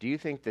 Do you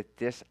think that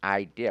this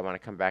idea, I want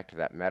to come back to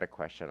that meta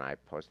question I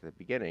posed at the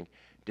beginning,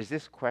 does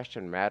this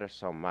question matter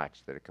so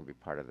much that it can be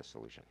part of the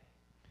solution?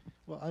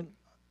 Well,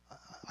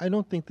 I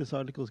don't think this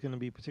article is going to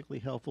be particularly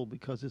helpful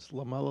because it's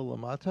lamala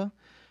lamata.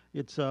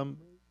 It's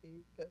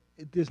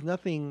there's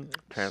nothing.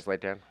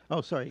 Translate, Dan.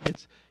 Oh, sorry.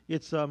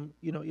 It's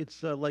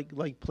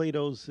like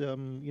Plato's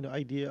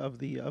idea of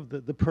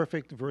the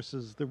perfect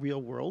versus the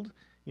real world.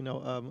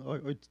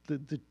 Or it's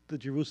the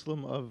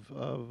Jerusalem of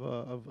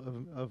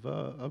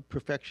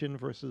perfection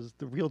versus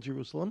the real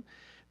Jerusalem.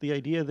 The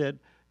idea that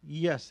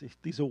yes,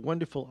 these are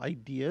wonderful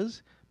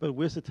ideas, but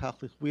where's the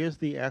tachlis? Where's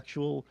the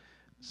actual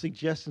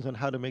suggestions on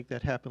how to make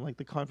that happen? Like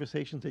the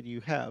conversations that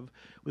you have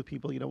with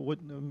people,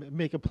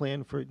 make a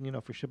plan for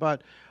for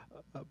Shabbat.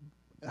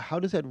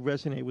 How does that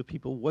resonate with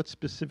people? What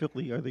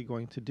specifically are they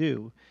going to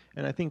do?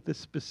 And I think the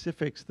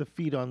specifics, the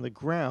feet on the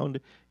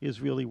ground,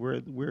 is really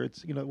where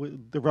it's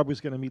the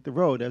rubber's going to meet the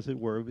road, as it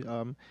were.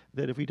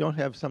 That if we don't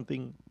have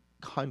something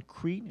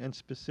concrete and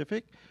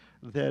specific,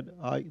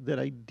 that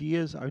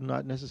ideas are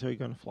not necessarily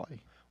going to fly.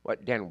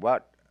 Dan,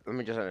 let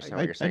me just understand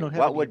what you're saying.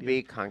 What would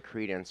be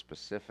concrete and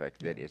specific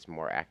that is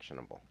more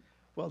actionable?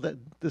 Well,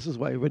 this is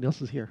why everybody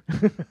else is here.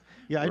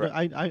 Yeah,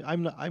 Right.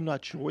 I'm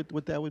not sure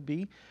what that would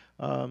be.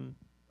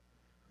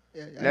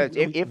 No,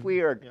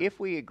 if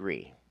we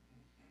agree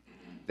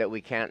that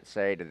we can't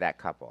say to that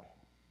couple,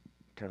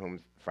 to whom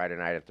Friday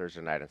night and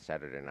Thursday night and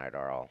Saturday night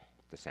are all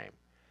the same,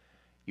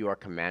 you are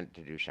commanded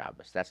to do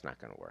Shabbos. That's not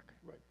going to work.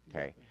 Right.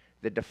 Okay.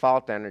 The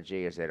default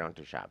energy is they don't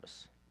do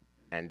Shabbos.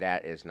 and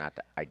that is not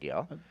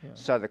ideal. Yeah.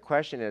 So the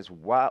question is,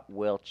 what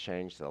will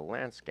change the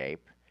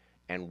landscape?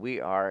 And we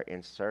are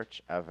in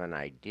search of an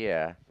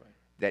idea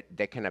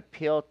that can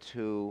appeal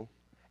to,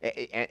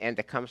 and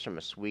that comes from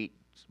a sweet,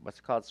 what's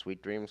it called,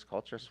 sweet dreams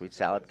culture, sweet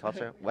salad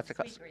culture? What's it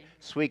called?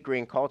 Sweet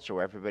green culture,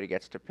 where everybody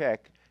gets to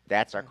pick.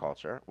 That's our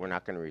culture. We're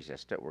not going to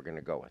resist it. We're going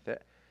to go with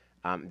it.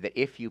 That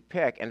if you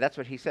pick, and that's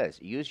what he says,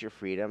 use your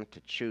freedom to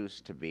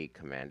choose to be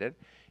commanded.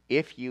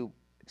 If you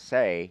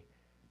say,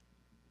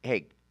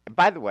 hey,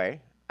 by the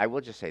way, I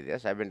will just say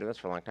this. I've been doing this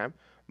for a long time.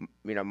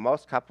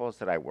 Most couples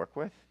that I work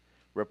with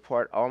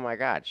report, oh my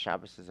God,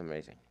 Shabbos is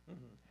amazing.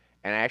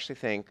 And I actually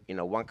think,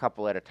 one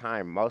couple at a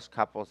time, most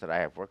couples that I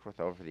have worked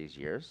with over these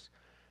years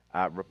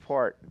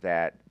report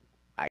that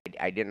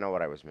I didn't know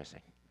what I was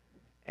missing.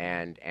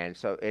 And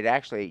so it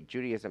actually,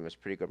 Judaism is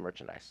pretty good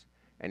merchandise.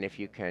 And if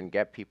you can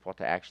get people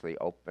to actually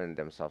open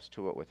themselves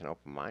to it with an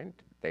open mind,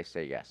 they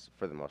say yes,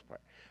 for the most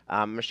part.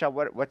 Michelle,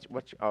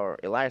 or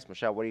Elias,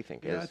 Michelle, what do you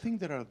think? Yeah, I think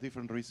there are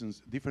different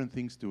reasons, different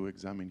things to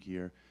examine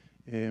here.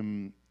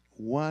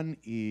 One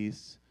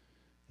is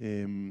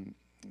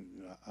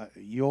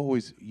you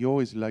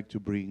always like to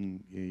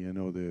bring the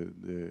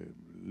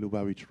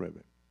Lubavitch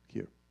Rebbe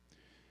here.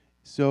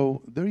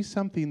 So there is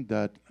something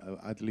that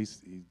at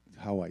least is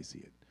how I see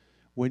it.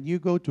 When you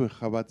go to a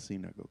Chabad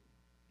synagogue,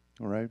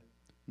 all right,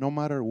 no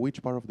matter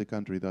which part of the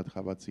country that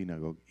Chabad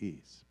synagogue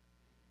is,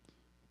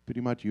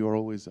 pretty much you're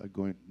always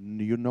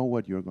you know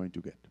what you're going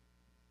to get,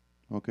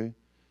 okay?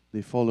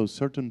 They follow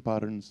certain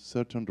patterns,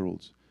 certain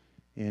rules,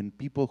 and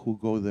people who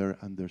go there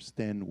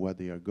understand what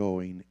they are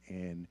going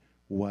and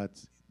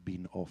what's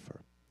being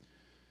offered.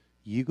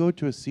 You go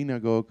to a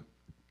synagogue,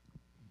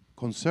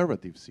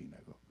 conservative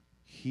synagogue,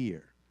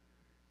 here,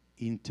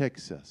 in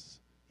Texas,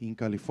 in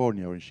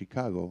California, or in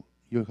Chicago,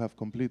 you have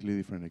completely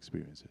different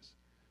experiences.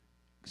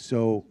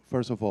 So,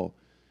 first of all,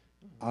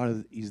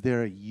 is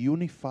there a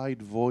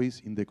unified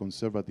voice in the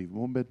conservative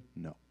movement?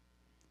 No.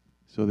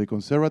 So the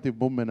conservative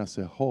movement as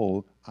a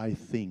whole, I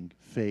think,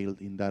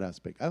 failed in that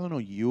aspect. I don't know,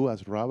 you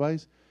as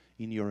rabbis,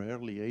 in your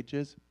early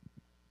ages,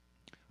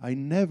 I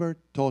never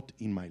taught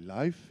in my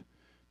life,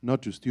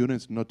 not to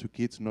students, not to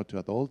kids, not to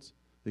adults,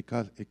 a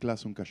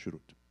class on kashrut.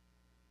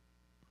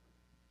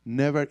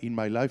 Never in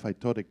my life I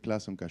taught a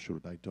class on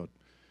kashrut. I taught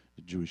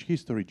Jewish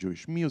history,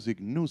 Jewish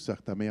music,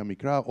 Nusach, Tamei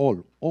Mikra,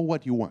 all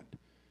what you want.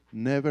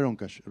 Never on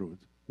kashrut.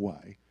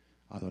 Why?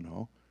 I don't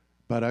know.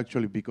 But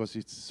actually because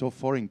it's so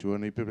foreign to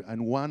many people.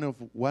 And one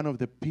of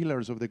the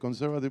pillars of the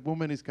conservative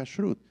movement is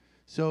kashrut.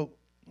 So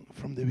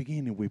from the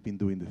beginning we've been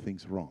doing the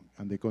things wrong.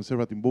 And the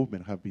conservative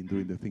movement have been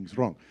doing the things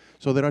wrong.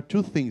 So there are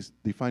two things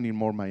defining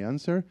more my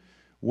answer.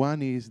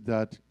 One is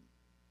that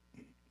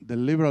the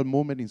liberal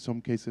movement in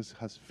some cases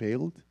has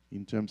failed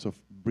in terms of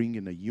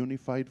bringing a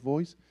unified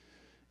voice.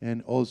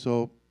 And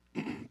also,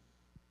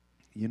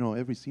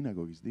 every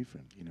synagogue is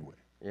different in a way.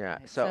 Yeah.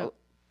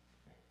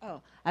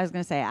 I was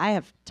going to say, I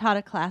have taught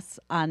a class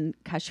on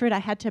kashrut. I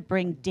had to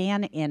bring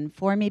Dan in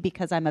for me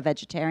because I'm a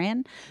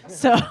vegetarian.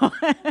 So,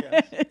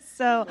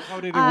 so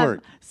how did it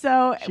work?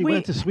 So she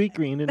went to Sweet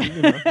Green, and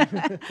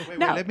wait,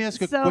 let me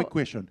ask you a quick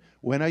question.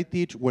 When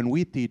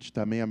we teach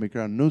Tamei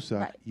Mikra and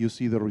Nusach, you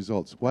see the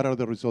results. What are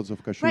the results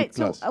of kashrut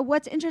class? So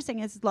what's interesting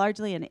is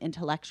largely an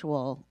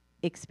intellectual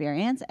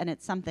experience, and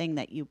it's something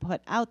that you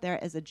put out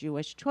there as a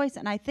Jewish choice.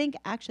 And I think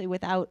actually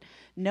without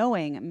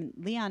knowing,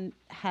 Leon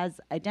has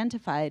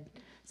identified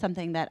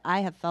something that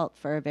I have felt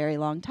for a very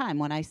long time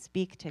when I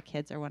speak to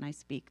kids or when I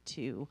speak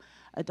to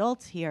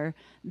adults here,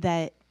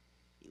 that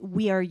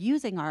we are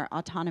using our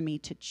autonomy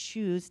to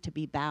choose to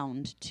be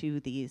bound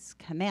to these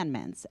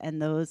commandments.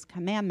 And those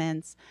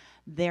commandments,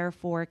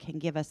 therefore, can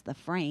give us the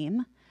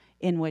frame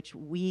in which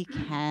we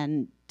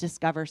can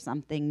discover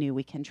something new,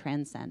 we can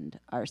transcend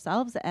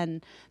ourselves.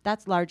 And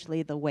that's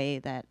largely the way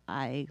that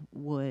I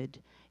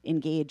would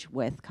engage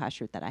with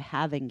kashrut, that I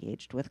have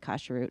engaged with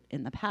kashrut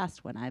in the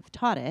past when I've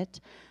taught it,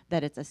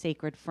 that it's a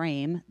sacred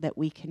frame that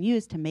we can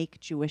use to make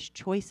Jewish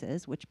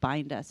choices, which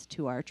bind us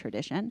to our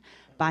tradition,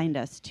 bind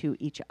us to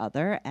each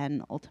other,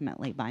 and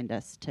ultimately bind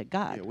us to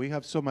God. Yeah, we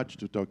have so much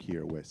to talk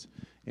here, Wes,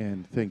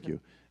 and thank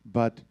you.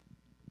 But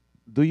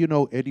do you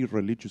know any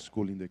religious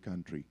school in the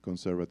country,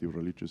 conservative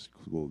religious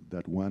school,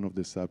 that one of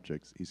the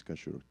subjects is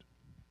kashrut?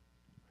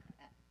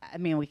 I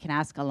mean, we can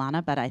ask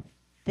Alana, but I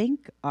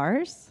think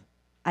ours,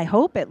 I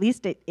hope at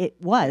least it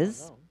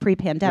was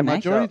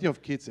pre-pandemic. The majority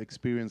of kids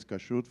experience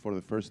kashrut for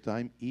the first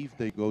time if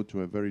they go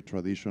to a very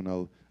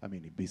traditional,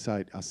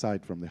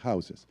 aside from the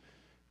houses,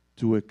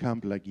 to a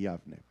camp like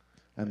Yavne.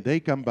 And they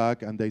come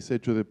back and they say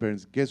to the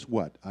parents, guess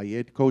what? I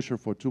ate kosher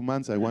for 2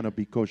 months, I want to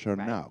be kosher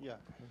now. Yeah.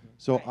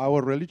 So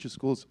our religious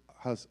schools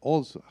have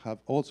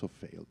also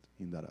failed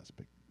in that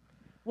aspect.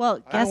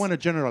 Well, I don't want to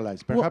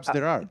generalize. Perhaps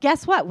there are.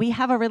 Guess what? We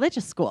have a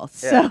religious school,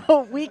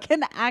 so we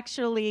can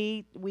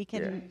actually we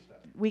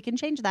can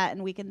change that,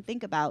 and we can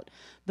think about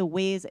the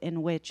ways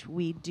in which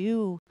we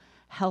do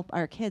help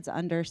our kids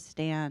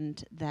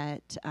understand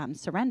that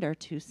surrender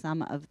to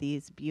some of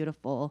these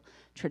beautiful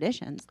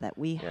traditions that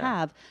we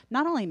have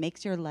not only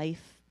makes your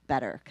life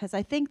better. Because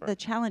I think the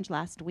challenge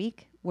last week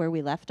where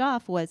we left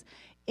off was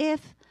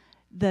if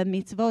the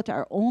mitzvot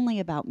are only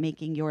about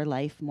making your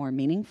life more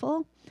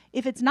meaningful.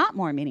 If it's not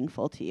more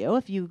meaningful to you,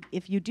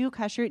 if you do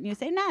kashrut and you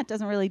say, nah, it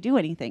doesn't really do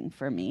anything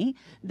for me,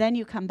 then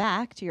you come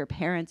back to your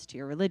parents, to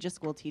your religious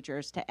school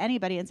teachers, to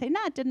anybody and say,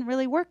 nah, it didn't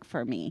really work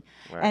for me.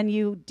 Right. And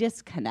you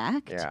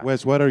disconnect. Yeah.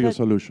 Wes, what are your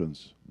But-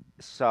 solutions?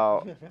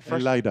 So, first,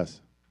 Enlighten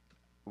us.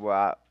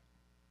 well,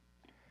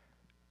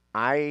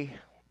 I,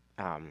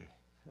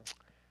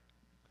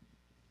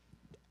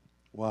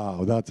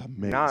 Wow, that's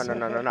amazing.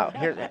 no.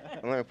 Here,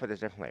 let me put this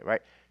differently,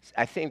 right?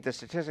 I think the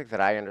statistic that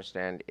I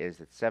understand is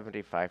that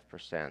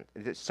 75%,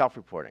 it's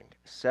self-reporting,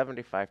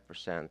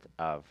 75%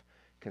 of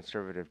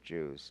conservative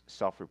Jews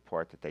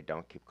self-report that they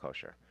don't keep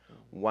kosher.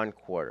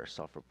 1/4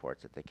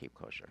 self-reports that they keep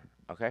kosher,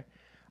 okay?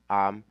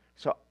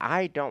 So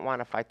I don't want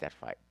to fight that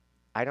fight.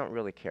 I don't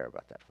really care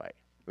about that fight.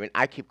 I mean,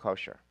 I keep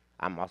kosher.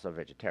 I'm also a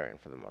vegetarian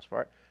for the most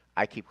part.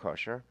 I keep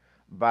kosher,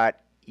 but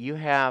you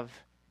have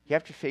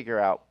to figure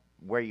out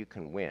where you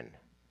can win.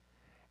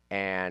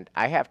 And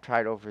I have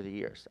tried over the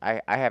years.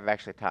 I have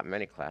actually taught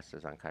many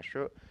classes on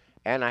kashrut,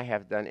 and I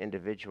have done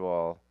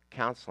individual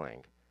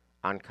counseling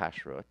on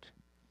kashrut,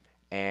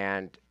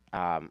 and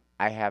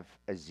I have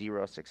a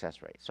 0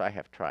 success rate. So I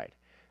have tried.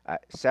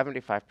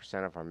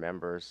 75% of our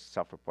members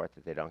self-report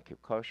that they don't keep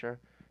kosher.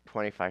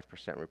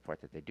 25%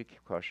 report that they do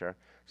keep kosher.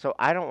 So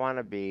I don't want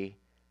to be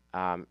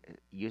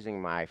using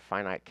my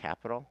finite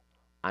capital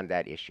on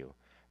that issue,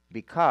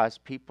 because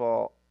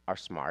people are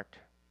smart,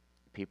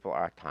 people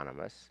are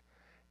autonomous,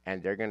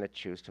 and they're going to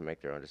choose to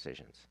make their own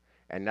decisions.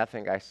 And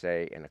nothing I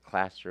say in a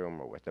classroom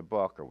or with a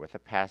book or with a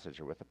passage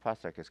or with a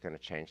pasuk is going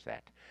to change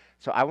that.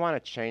 So I want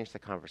to change the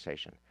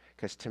conversation,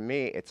 because to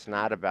me, it's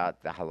not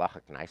about the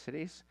halachic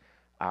niceties.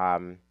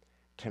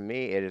 To me,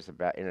 it is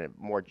about, in a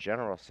more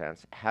general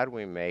sense, how do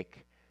we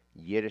make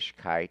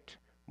Yiddishkeit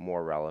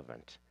more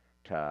relevant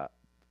to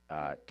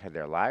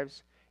their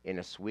lives in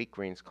a sweet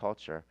greens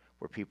culture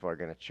where people are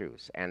going to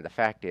choose. And the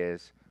fact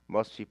is,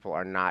 most people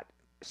are not,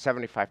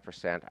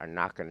 75% are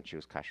not going to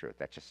choose kashrut.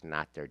 That's just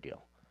not their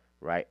deal,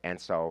 right? And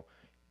so,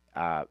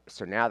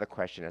 so now the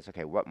question is,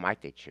 okay, what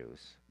might they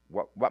choose?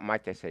 What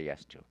might they say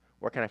yes to?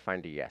 Where can I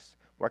find a yes?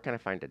 Where can I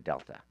find a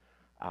delta?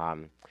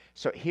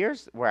 So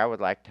here's where I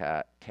would like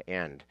to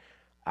end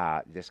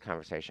this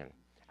conversation.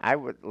 I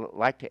would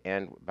like to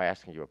end by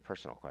asking you a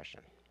personal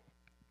question,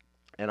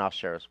 and I'll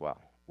share as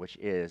well, which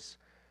is,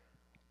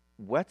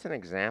 what's an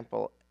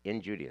example in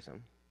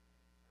Judaism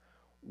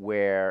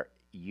where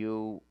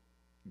you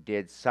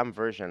did some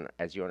version,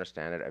 as you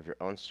understand it, of your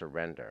own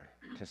surrender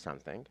to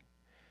something?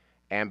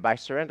 And by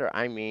surrender,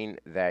 I mean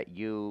that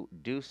you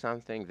do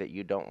something that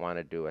you don't want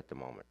to do at the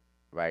moment,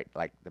 right?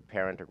 Like the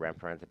parent or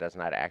grandparent that does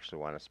not actually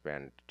want to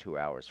spend 2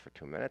 hours for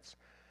 2 minutes,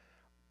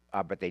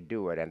 but they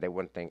do it, and they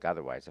wouldn't think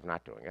otherwise of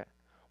not doing it.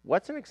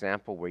 What's an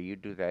example where you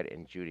do that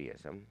in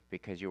Judaism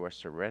because you are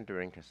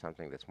surrendering to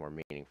something that's more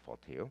meaningful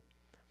to you?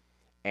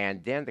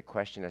 And then the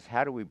question is,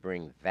 how do we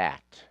bring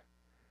that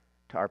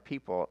to our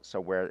people,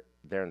 so where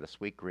they're in the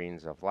sweet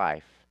greens of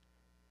life,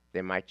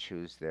 they might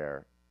choose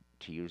to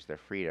use their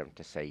freedom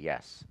to say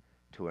yes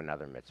to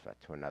another mitzvah,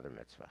 to another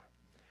mitzvah?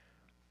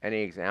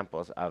 Any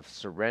examples of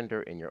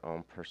surrender in your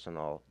own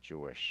personal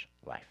Jewish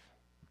life?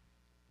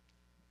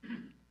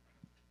 Nothing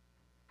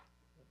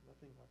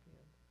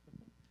offhand.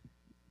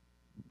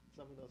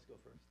 Someone else go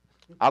first.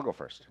 I'll go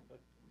first.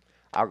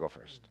 I'll go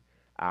first,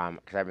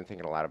 because I've been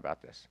thinking a lot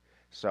about this.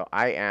 So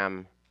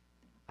I'm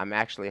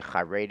actually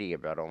Haredi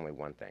about only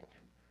one thing.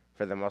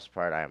 For the most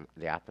part, I am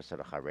the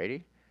opposite of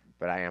Haredi,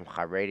 but I am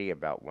Haredi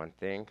about one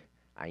thing.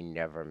 I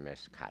never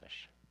miss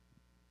Kaddish.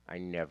 I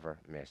never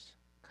miss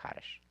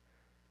Kaddish.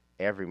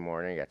 Every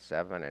morning at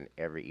 7 and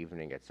every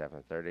evening at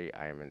 7:30,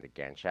 I am in the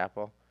Gan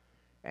Chapel.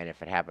 And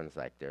if it happens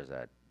like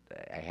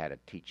I had a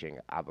teaching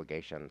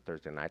obligation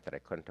Thursday night that I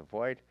couldn't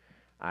avoid,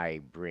 I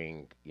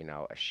bring,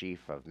 a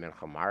sheaf of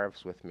Mincha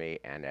Marevs with me,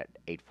 and at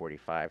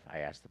 8:45, I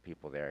ask the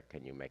people there,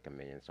 can you make a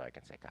minyan so I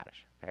can say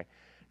Kaddish, okay?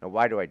 Now,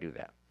 why do I do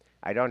that?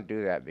 I don't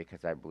do that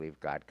because I believe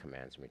God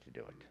commands me to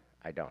do it.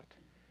 I don't.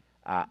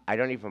 I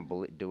don't even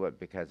do it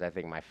because I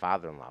think my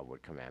father-in-law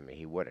would command me.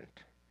 He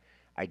wouldn't.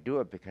 I do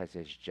it because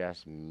it's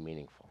just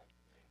meaningful.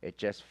 It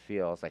just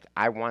feels like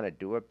I want to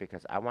do it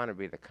because I want to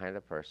be the kind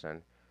of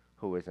person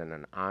who is in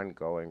an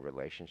ongoing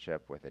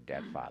relationship with a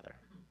dead father.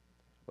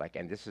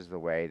 And this is the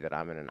way that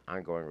I'm in an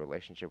ongoing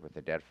relationship with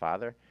a dead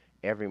father.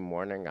 Every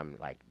morning I'm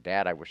like,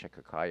 Dad, I wish I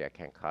could call you. I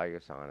can't call you,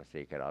 so I want to say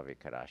you could Avi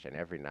Kadash. And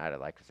every night I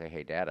like to say,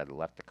 hey, Dad, I'd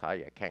love to call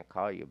you. I can't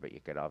call you, but you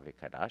could Avi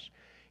Kadash.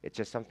 It's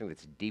just something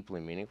that's deeply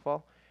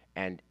meaningful.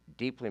 And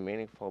deeply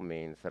meaningful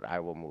means that I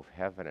will move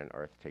heaven and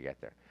earth to get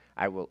there.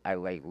 I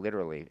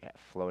literally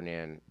flown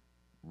in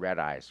red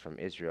eyes from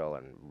Israel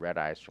and red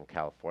eyes from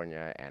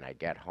California, and I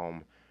get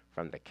home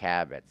from the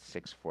cab at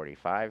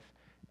 6:45,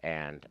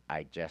 and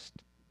I just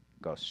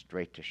go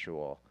straight to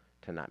shul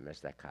to not miss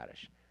that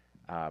Kaddish.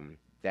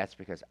 That's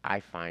because I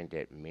find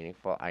it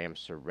meaningful. I am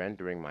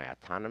surrendering my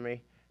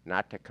autonomy,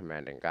 not to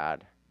commanding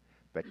God,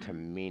 but to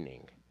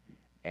meaning.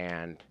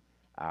 And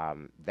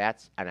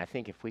And I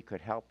think if we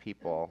could help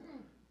people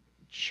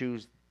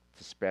choose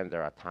to spend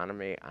their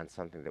autonomy on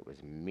something that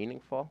was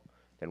meaningful,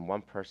 then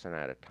one person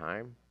at a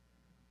time,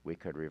 we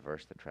could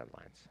reverse the trend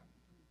lines.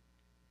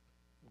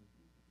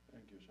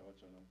 Thank you. Shabbat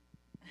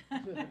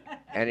shalom.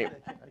 Any,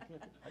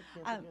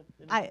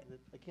 I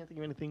can't think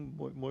of anything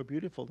more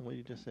beautiful than what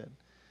you just said.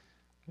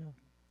 Yeah.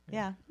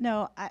 Yeah,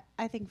 no,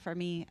 I think for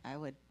me, I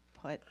would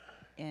put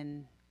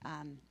in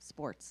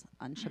sports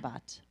on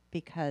Shabbat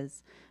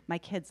because my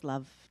kids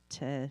love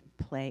to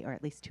play, or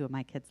at least two of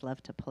my kids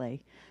love to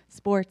play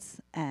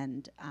sports.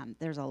 And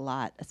there's a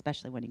lot,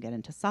 especially when you get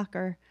into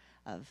soccer,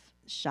 of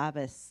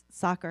Shabbos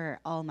soccer.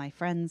 All my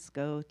friends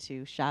go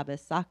to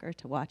Shabbos soccer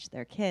to watch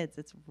their kids.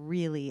 It's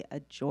really a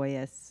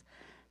joyous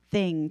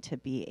thing to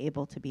be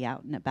able to be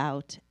out and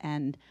about,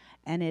 and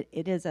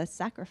it is a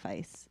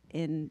sacrifice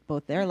in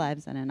both their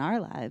lives and in our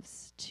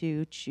lives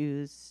to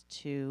choose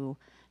to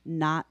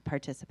not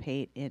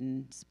participate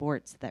in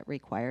sports that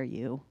require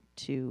you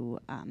to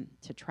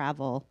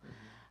travel,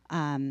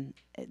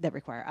 that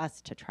require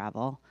us to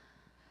travel,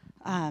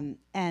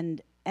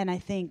 and I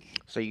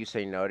think so you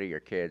say no to your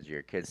kids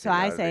so.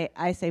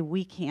 I say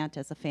we can't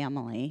as a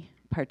family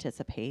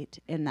participate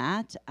in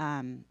that,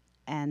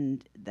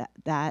 and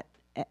that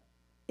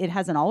it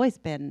hasn't always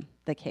been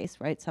the case,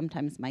 right?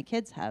 Sometimes my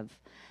kids have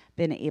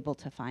been able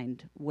to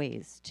find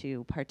ways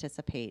to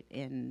participate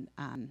in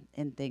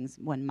things.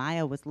 When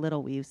Maya was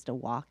little, we used to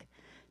walk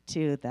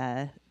to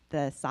the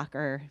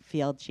soccer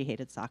field. She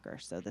hated soccer,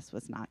 so this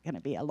was not going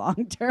to be a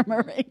long-term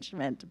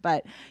arrangement.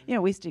 But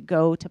we used to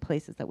go to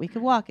places that we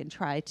could walk and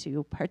try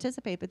to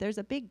participate. But there's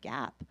a big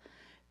gap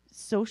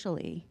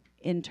socially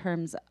in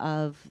terms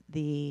of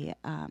the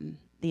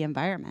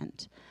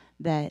environment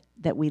that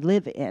we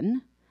live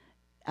in.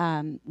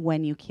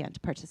 When you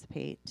can't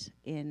participate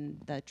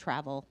in the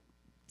travel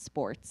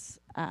sports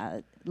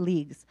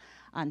leagues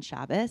on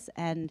Shabbos.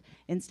 And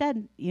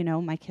instead,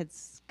 my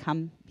kids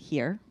come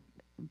here,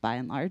 by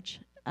and large,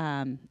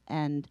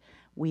 and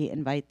we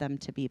invite them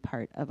to be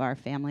part of our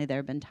family. There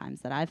have been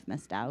times that I've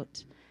missed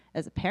out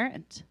as a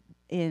parent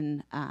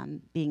in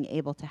being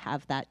able to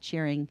have that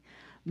cheering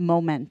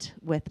moment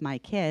with my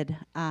kid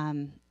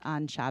on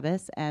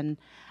Shabbos. And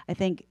I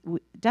think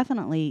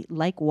definitely,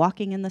 like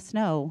walking in the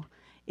snow,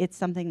 it's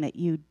something that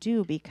you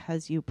do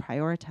because you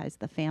prioritize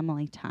the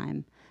family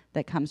time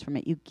that comes from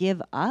it. You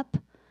give up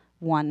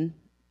one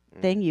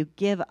thing, you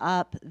give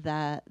up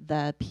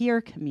the peer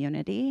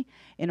community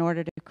in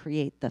order to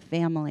create the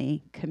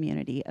family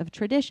community of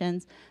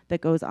traditions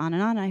that goes on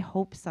and on. I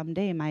hope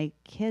someday my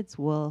kids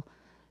will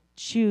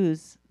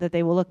choose that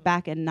they will look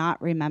back and not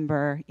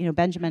remember,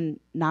 Benjamin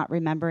not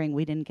remembering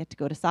we didn't get to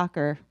go to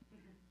soccer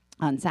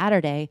on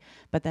Saturday,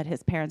 but that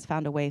his parents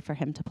found a way for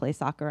him to play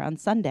soccer on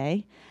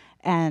Sunday,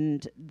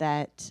 and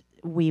that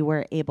we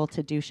were able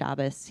to do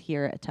Shabbos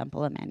here at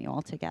Temple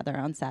Emmanuel together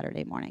on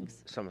Saturday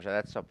mornings. so Michelle,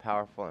 that's so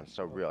powerful and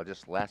so real.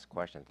 Just last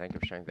question. Thank you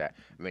for sharing that.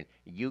 I mean,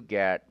 you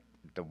get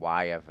the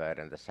why of it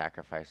and the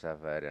sacrifice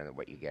of it and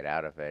what you get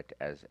out of it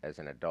as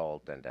an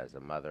adult and as a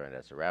mother and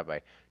as a rabbi.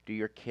 Do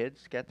your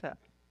kids get that?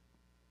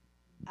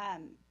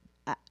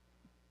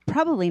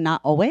 Probably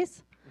not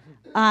always.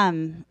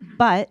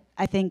 But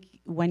I think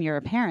when you're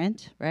a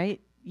parent, right,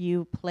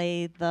 you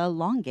play the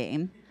long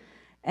game,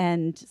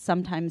 and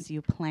sometimes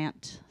you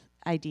plant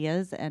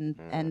ideas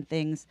and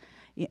things.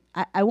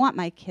 I want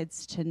my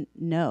kids to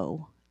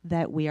know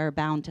that we are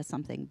bound to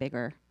something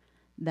bigger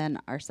than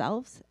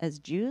ourselves as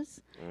Jews,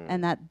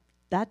 and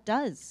that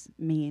does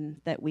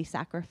mean that we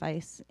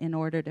sacrifice in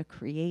order to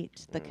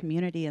create the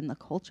community and the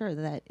culture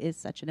that is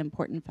such an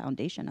important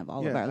foundation of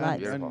all of our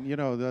lives.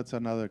 And that's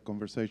another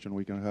conversation.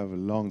 We can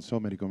have so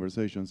many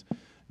conversations.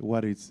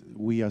 What is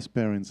we as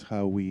parents,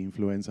 how we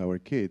influence our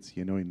kids,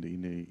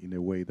 in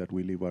a way that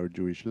we live our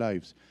Jewish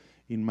lives.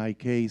 In my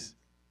case,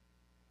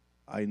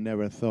 I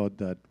never thought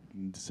that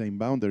the same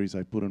boundaries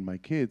I put on my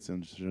kids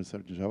and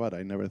Shabbat,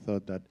 I never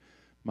thought that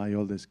my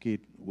oldest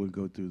kid will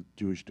go to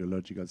Jewish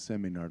Theological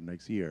Seminar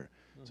next year.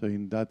 So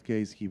in that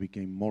case, he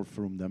became more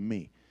frum than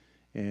me.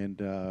 And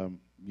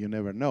you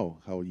never know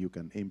how you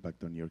can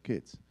impact on your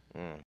kids.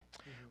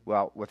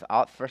 Well,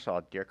 first of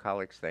all, dear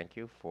colleagues, thank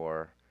you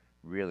for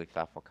really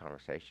thoughtful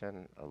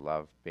conversation. I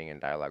love being in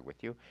dialogue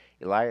with you.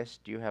 Elias,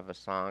 do you have a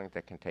song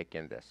that can take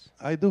in this?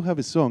 I do have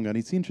a song, and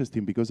it's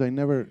interesting because we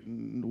never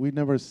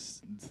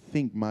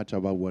think much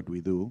about what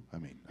we do. I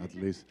mean, at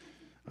least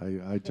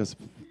I just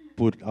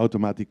put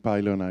automatic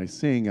pilot and I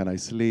sing and I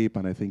sleep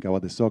and I think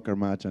about the soccer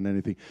match and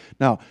anything.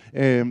 Now,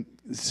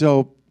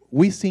 so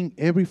we sing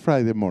every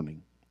Friday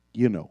morning.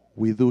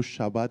 We do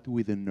Shabbat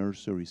with the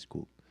nursery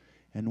school,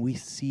 and we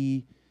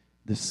see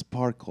the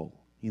sparkle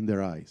in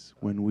their eyes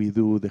when we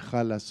do the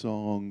Challah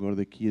song or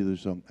the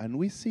Kiddush song. And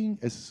we sing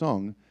a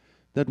song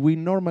that we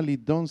normally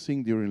don't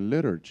sing during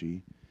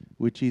liturgy,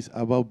 which is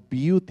about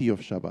beauty of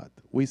Shabbat.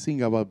 We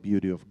sing about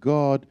beauty of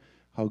God,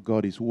 how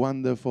God is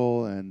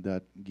wonderful and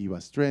that give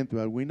us strength,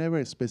 but we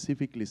never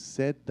specifically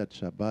said that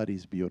Shabbat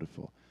is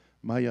beautiful.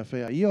 Ma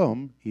Yafeh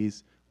Hayom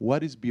is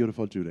what is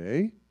beautiful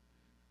today,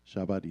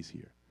 Shabbat is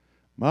here.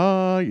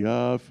 מה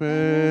יפה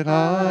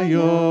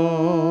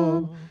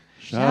היום,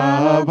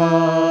 שבת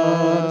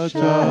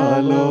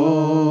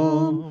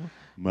שלום.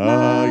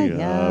 מה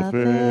יפה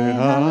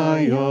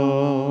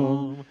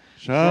היום,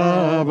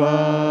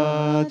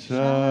 שבת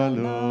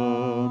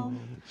שלום.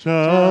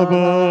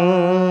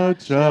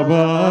 שבת,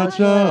 שבת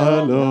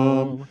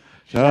שלום.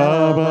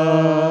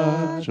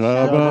 שבת,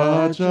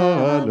 שבת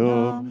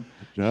שלום.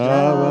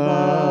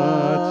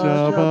 שבת,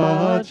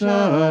 שבת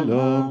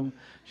שלום.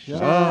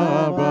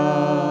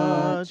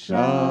 Shabbat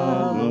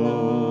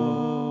Shalom.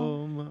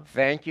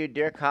 Thank you,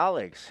 dear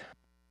colleagues.